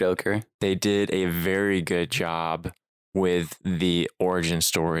great Joker. They did a very good job with the origin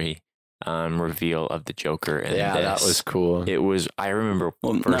story reveal of the Joker. And that was cool. It was. I remember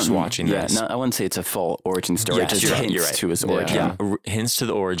first watching this. I wouldn't say it's a full origin story. It just hints to his origin. Yeah, hints to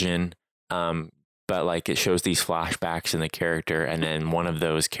the origin. But like it shows these flashbacks in the character, and then one of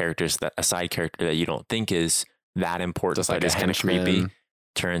those characters, that a side character that you don't think is that important, just like is kind of creepy,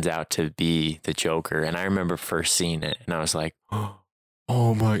 turns out to be the Joker. And I remember first seeing it, and I was like,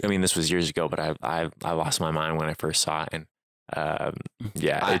 "Oh my!" I mean, this was years ago, but I lost my mind when I first saw it, and I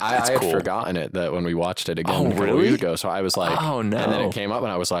had cool. forgotten it that when we watched it again a couple weeks ago. So I was like, "Oh no!" And then it came up,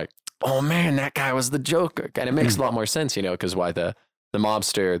 and I was like, "Oh man, that guy was the Joker." And it makes a lot more sense, because why the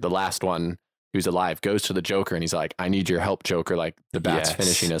mobster, the last one who's alive, goes to the Joker and he's like, I need your help, Joker. Like the bat's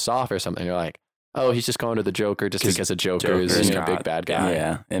finishing us off or something. And you're like, oh, he's just going to the Joker just because the Joker is a big bad guy.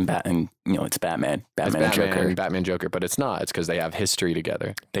 Yeah. And it's Batman. Batman Joker. Batman Joker, but it's not. It's because they have history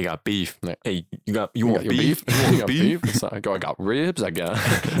together. They got beef. Like, hey, you want beef? You want beef? It's like, I got ribs. I got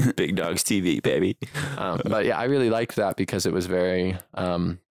Big Dogs TV, baby. But yeah, I really liked that because it was very,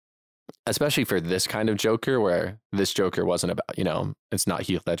 especially for this kind of Joker, where this Joker wasn't about, it's not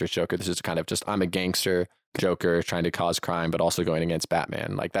Heath Ledger's Joker. This is kind of just, I'm a gangster Joker trying to cause crime, but also going against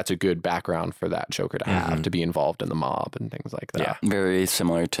Batman. Like that's a good background for that Joker to have, to be involved in the mob and things like that. Yeah, very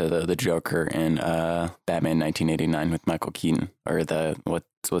similar to the Joker in Batman 1989 with Michael Keaton, or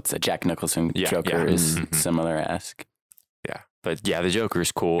what's the Jack Nicholson Joker is similar-esque. Yeah, but yeah, the Joker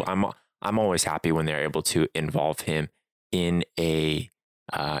is cool. I'm always happy when they're able to involve him in a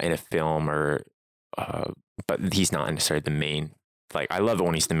film, or but he's not necessarily the main. Like I love it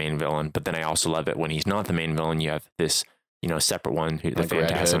when he's the main villain, but then I also love it when he's not the main villain. You have this separate one, the like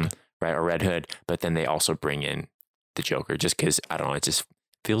Phantasm, right, or Red Hood, but then they also bring in the Joker just because I don't know, it just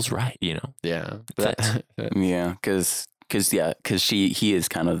feels right, Yeah, yeah, because because he is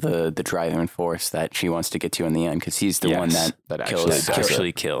kind of the driving force that she wants to get to in the end, because he's the one that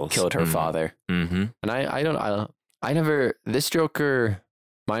actually kills killed her father. Mm-hmm. And I never, this Joker,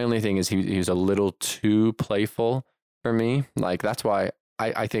 my only thing is he was a little too playful for me. Like, that's why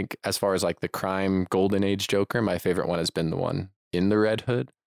I think as far as like the crime golden age Joker, my favorite one has been the one in the Red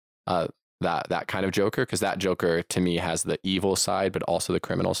Hood. That kind of Joker, because that Joker to me has the evil side, but also the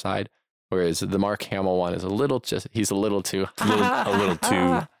criminal side. Whereas the Mark Hamill one is he's a little too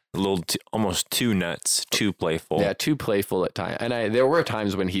almost too nuts, too playful. Yeah, too playful at times. And there were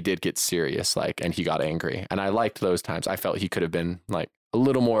times when he did get serious, like, and he got angry. And I liked those times. I felt he could have been like a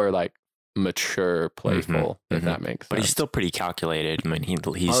little more like mature, playful, if that makes sense. But he's still pretty calculated. I mean,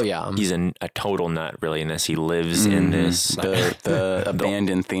 he's he's a total nut, really, in this. He lives in this the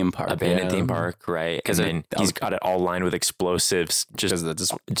abandoned theme park. Theme park, right? And then he's got it all lined with explosives, just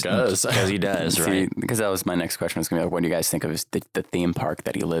because he does, right? Because that was my next question. Was going to be like, what do you guys think of the theme park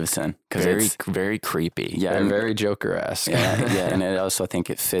that he lives in? Because it's very creepy. Yeah, and very Joker-esque. Yeah, and I also think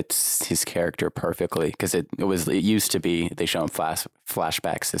it fits his character perfectly, because it used to be, they show him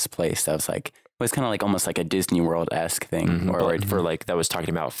flashbacks this place that was like, it was kind of like almost like a Disney World-esque thing, or for like that was talking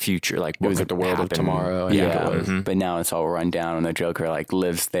about future, like it was like the world of tomorrow. But now it's all run down, and the Joker like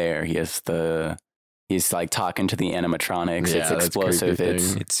lives there. He's like talking to the animatronics. It's explosive.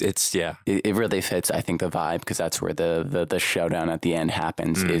 It really fits, I think, the vibe, because that's where the showdown at the end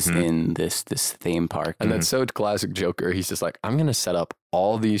happens, is in this theme park. And that's so classic Joker. He's just like, I'm going to set up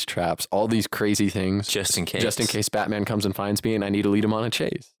all these traps, all these crazy things. Just in case Batman comes and finds me and I need to lead him on a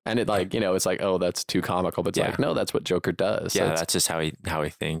chase. And it like, it's like, oh, that's too comical. But it's like, no, that's what Joker does. Yeah, that's just how he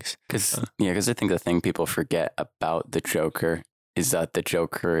thinks. Because I think the thing people forget about the Joker is that the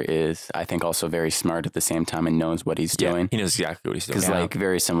Joker is, I think, also very smart at the same time and knows what he's doing. He knows exactly what he's doing. Because like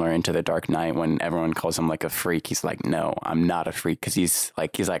very similar into The Dark Knight, when everyone calls him like a freak, he's like, no, I'm not a freak. Because he's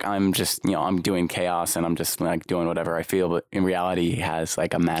like, I'm just, I'm doing chaos and I'm just like doing whatever I feel. But in reality, he has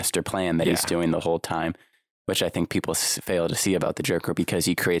like a master plan that he's doing the whole time, which I think people fail to see about the Joker, because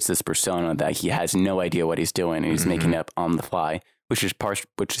he creates this persona that he has no idea what he's doing, and he's making up on the fly, which is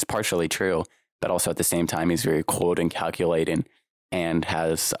partially true. But also at the same time, he's very cold and calculating, and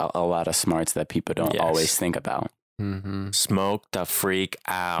has a lot of smarts that people don't always think about. Smoke the freak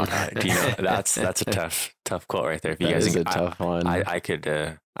out. Do you know, that's a tough quote right there. If you that guys is a tough one. I could.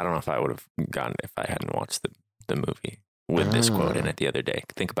 I don't know if I would have gotten it if I hadn't watched the movie with this quote in it the other day.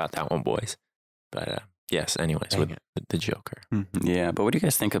 Think about that one, boys. But yes. Anyways, with the Joker. Yeah, but what do you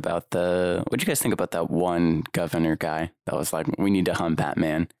guys think about that one governor guy that was like, we need to hunt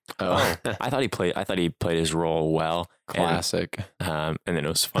Batman? Oh, I thought he played his role well. Classic. And then it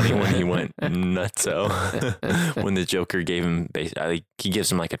was funny when he went nutso when the Joker gave him he gives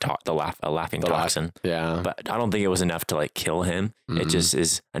him like a laughing toxin. But I don't think it was enough to like kill him. It just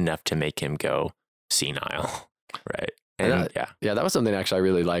is enough to make him go senile, right? And that was something actually I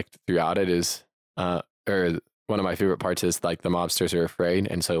really liked throughout it. Is or one of my favorite parts is like the mobsters are afraid,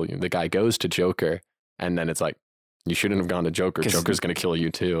 and so the guy goes to Joker, and then it's like, you shouldn't have gone to Joker. Joker's going to kill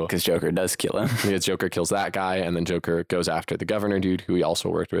you too. Because Joker does kill him. Because Joker kills that guy, and then Joker goes after the governor dude who he also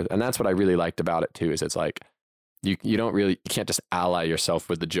worked with. And that's what I really liked about it too, is it's like, you can't just ally yourself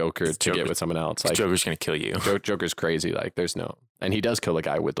with the Joker to get with someone else. Like, Joker's going to kill you. Joker's crazy. Like, and he does kill the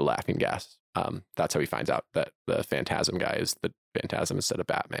guy with the laughing gas. That's how he finds out that the Phantasm guy is the Phantasm instead of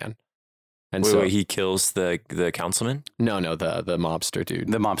Batman. And wait, he kills the councilman? No, the mobster dude.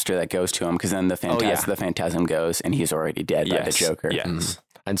 The mobster that goes to him, because then the Phantasm goes, and he's already dead by the Joker. Yes.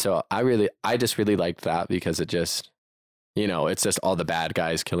 And so I just really liked that, because it just, it's just all the bad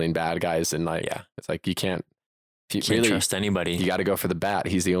guys killing bad guys, and like, it's like you can't really trust anybody. You got to go for the bat.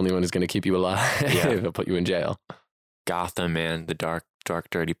 He's the only one who's going to keep you alive. He'll put you in jail. Gotham, man, the dark,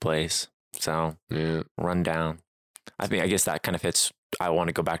 dirty place. So run down. I guess that kind of fits. I want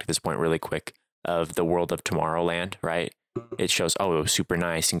to go back to this point really quick of the world of Tomorrowland, right? It shows, it was super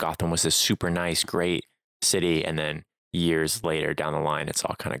nice, and Gotham was this super nice, great city. And then years later down the line, it's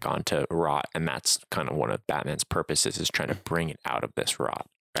all kind of gone to rot. And that's kind of one of Batman's purposes, is trying to bring it out of this rot.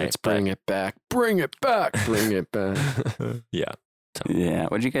 Right? Let's bring it back. Bring it back. Bring it back. Yeah. So. Yeah.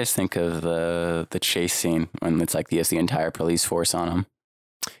 What do you guys think of the chase scene when it's like he has the entire police force on him?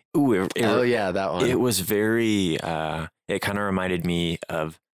 Ooh, that one. It was very, it kind of reminded me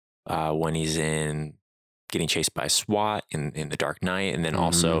of when he's getting chased by SWAT in The Dark Knight. And then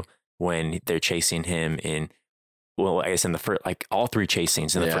also when they're chasing him in the first, like all three chase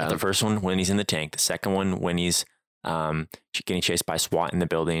scenes. In the first one, when he's in the tank. The second one, when he's getting chased by SWAT in the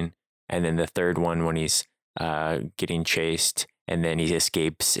building. And then the third one, when he's getting chased and then he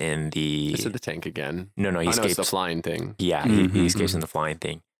escapes in the. Is it the tank again? No, he Oh, no, escapes it's the flying thing. Yeah, he escapes in the flying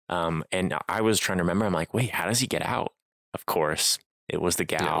thing. And I was trying to remember. I'm like, wait, how does he get out? Of course, it was the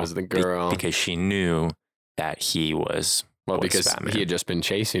gal. Yeah, it was the girl. Because she knew that he was. Well, voice because Batman. he had just been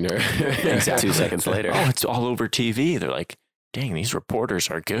chasing her. Exactly. 2 seconds later. Oh, it's all over TV. They're like, dang, these reporters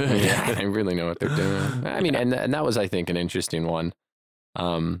are good. Yeah, they really know what they're doing. I mean, and that was, I think, an interesting one.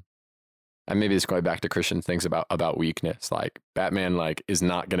 And maybe it's going back to Christian things about weakness. Like Batman, like is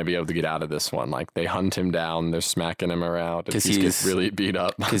not going to be able to get out of this one. Like they hunt him down, they're smacking him around, and he gets really beat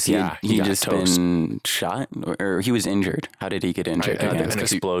up. Because he just been shot, or he was injured. How did he get injured?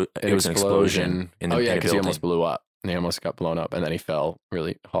 It was an explosion. In the because he almost building. blew up. He almost got blown up, and then he fell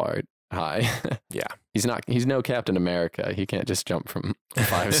really high. Yeah. He's no Captain America. He can't just jump from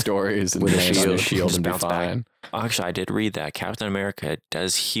 5 stories and With a land on his shield. shield and be Bounce back. fine. Actually, I did read that Captain America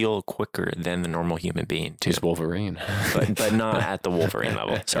does heal quicker than the normal human being too, He's Wolverine. but not at the Wolverine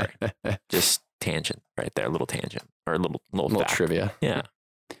level. Sorry, just tangent right there, little tangent or a little fact. trivia. Yeah,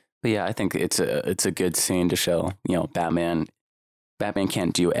 But yeah, I think it's a good scene to show, Batman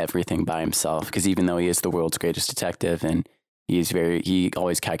can't do everything by himself, because even though he is the world's greatest detective and he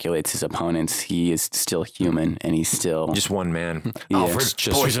always calculates his opponents, he is still human, and he's still just one man. Yeah. Alfred's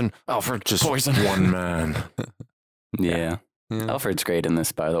just Poison. Alfred, just poison. one man. yeah. Alfred's great in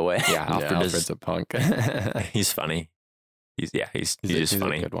this, by the way. Yeah, Alfred's a punk. He's funny. He's just he's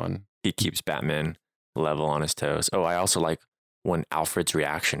funny. a good one. He keeps Batman level on his toes. Oh, I also like when Alfred's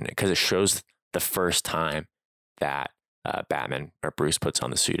reaction, because it shows the first time that Batman or Bruce puts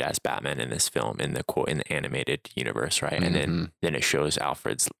on the suit as Batman in this film in the animated universe, right? And then it shows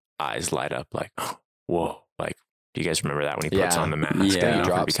Alfred's eyes light up like, whoa! Like, do you guys remember that when he puts on the mask? Yeah. And He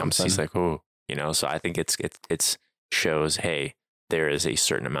drops he's something. like, oh, So I think it's shows, hey, there is a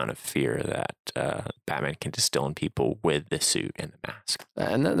certain amount of fear that Batman can distill in people with the suit and the mask.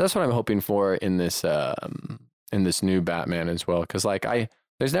 And that's what I'm hoping for in this new Batman as well. Because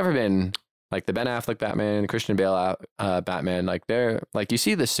there's never been like the Ben Affleck Batman, Christian Bale Batman. Like they're like you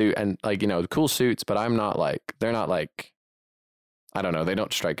see the suit and cool suits, but they're not like I don't know. They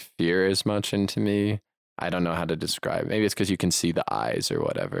don't strike fear as much into me. I don't know how to describe. Maybe it's because you can see the eyes or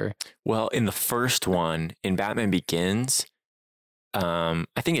whatever. Well, in the first one, in Batman Begins, I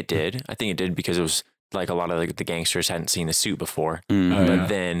think it did. I think it did because it was like a lot of the gangsters hadn't seen a suit before. But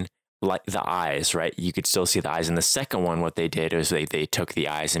then, like the eyes, right? You could still see the eyes. In the second one, what they did is they took the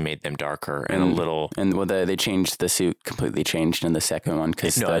eyes and made them darker and a little. And they changed the suit, completely changed in the second one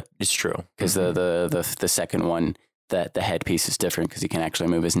because it's true. Because the second one, that the headpiece is different because he can actually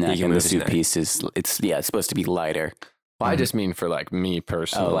move his neck, can and the move his suit neck. piece it's supposed to be lighter. Well, I just mean for me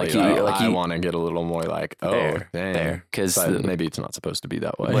personally. I want to get a little more there. Because maybe it's not supposed to be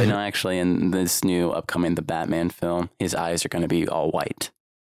that way. But no, actually, in this new upcoming The Batman film, his eyes are going to be all white.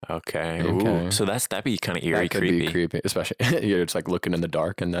 Okay. Okay. Ooh. So that'd be kind of eerie, that could be creepy, especially it's like looking in the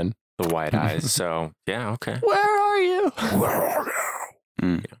dark and then the white eyes. So yeah, okay. where are you?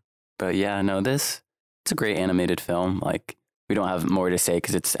 Yeah. But yeah, no, it's a great animated film. Like, we don't have more to say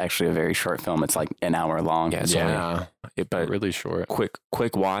because it's actually a very short film. It's like an hour long. Yeah, it's but really short.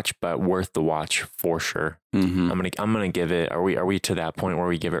 quick watch, but worth the watch for sure. Mm-hmm. I'm gonna give it. Are we to that point where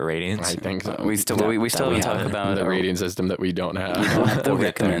we give it ratings? I think so. We still haven't talked about the rating system that we don't have. We don't have the We'll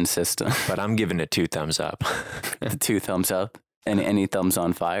get recommend system. But I'm giving it 2 thumbs up. The 2 thumbs up. And any thumbs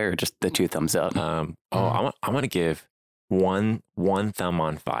on fire, or just the 2 thumbs up? I'm gonna give one thumb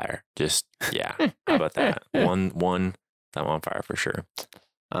on fire. Just yeah. How about that? One thumb on fire for sure.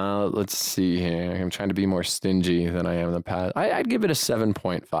 Let's see here. I'm trying to be more stingy than I am in the past. I'd give it a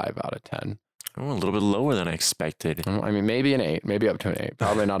 7.5 out of 10. Oh, a little bit lower than I expected. I mean, maybe an 8, maybe up to an 8.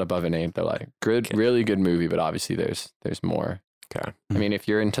 Probably not above an 8. They're like good, Okay. really good movie, but obviously there's more. Okay. I mean, if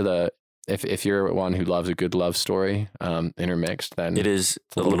you're into if you're one who loves a good love story, intermixed, then It is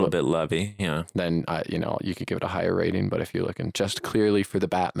a little bit lovey. Yeah. then you could give it a higher rating. But if you're looking just clearly for the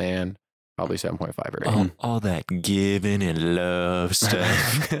Batman, probably 7.5 or 8. All that giving and love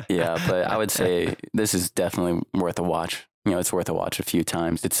stuff. Yeah, but I would say this is definitely worth a watch. It's worth a watch a few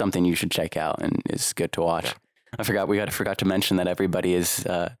times. It's something you should check out and is good to watch. Yeah. We forgot to mention that everybody has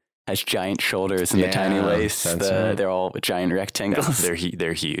giant shoulders and the tiny waist. right. They're all giant rectangles. They're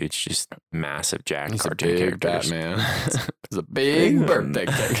huge, just massive Jack He's a cartoon big characters. Batman. It's a big birthday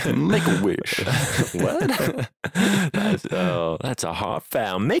cake. Make a wish. What? That's a hot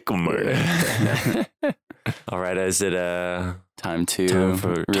foul. Make a murder. All right, is it Time to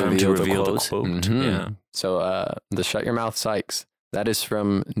reveal the quote? Mhm. Yeah. So the Shut Your Mouth Sykes, that is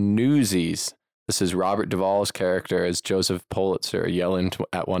from Newsies. This is Robert Duvall's character as Joseph Pulitzer yelling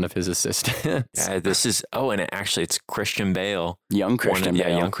at one of his assistants. Yeah, this is. Oh, and it's Christian Bale, Young Christian Bale.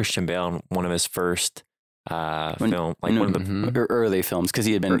 Yeah, young Christian Bale, in one of his first film, like one of the early films, because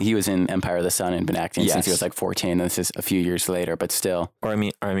he was in Empire of the Sun and been acting since he was like 14. This is a few years later, but still. Or I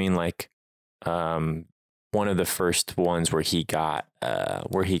mean, like, one of the first ones where he got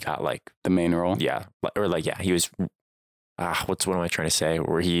like the main role. Yeah, he was. What am I trying to say?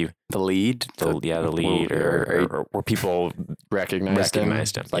 Where he the lead, the lead, or where people recognized him,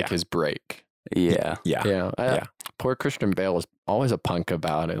 like his break. Yeah. Poor Christian Bale was always a punk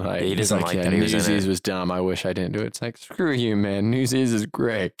about it. Like he doesn't like that. Newsies was dumb. I wish I didn't do it. It's like, screw you, man. Newsies is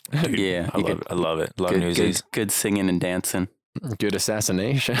great. Dude, yeah, I love it. Love Newsies. Good singing and dancing. Good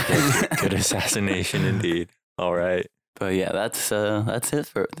assassination. Good assassination indeed. All right. But yeah, that's it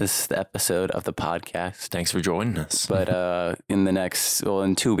for this episode of the podcast. Thanks for joining us. But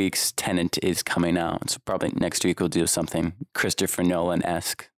in 2 weeks, Tenet is coming out. So probably next week we'll do something Christopher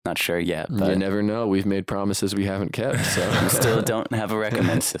Nolan-esque. Not sure yet. But you never know. We've made promises we haven't kept. So we still don't have a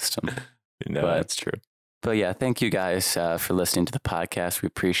recommend system. No, that's true. But yeah, thank you guys for listening to the podcast. We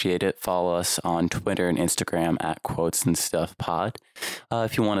appreciate it. Follow us on Twitter and Instagram at Quotes and Stuff Pod.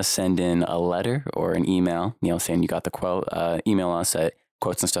 If you want to send in a letter or an email, saying you got the quote, email us at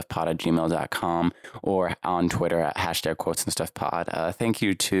quotesandstuffpod@gmail.com or on Twitter at #quotesandstuffpod. Thank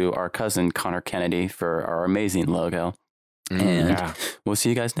you to our cousin Connor Kennedy for our amazing logo. And we'll see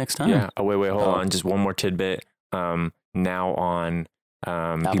you guys next time. Yeah. Oh, wait, hold on. Just one more tidbit. Now on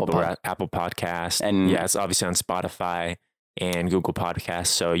Apple Podcasts, and it's obviously on Spotify and Google Podcasts,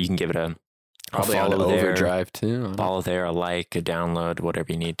 so you can give it a follow there, Overdrive too. Follow there, a like, a download,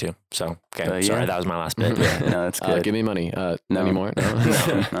 whatever you need to. So sorry, that was my last bit. No, that's good. Give me money. No anymore. No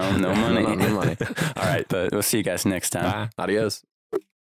money. No money. All right, but we'll see you guys next time. Bye. Adios.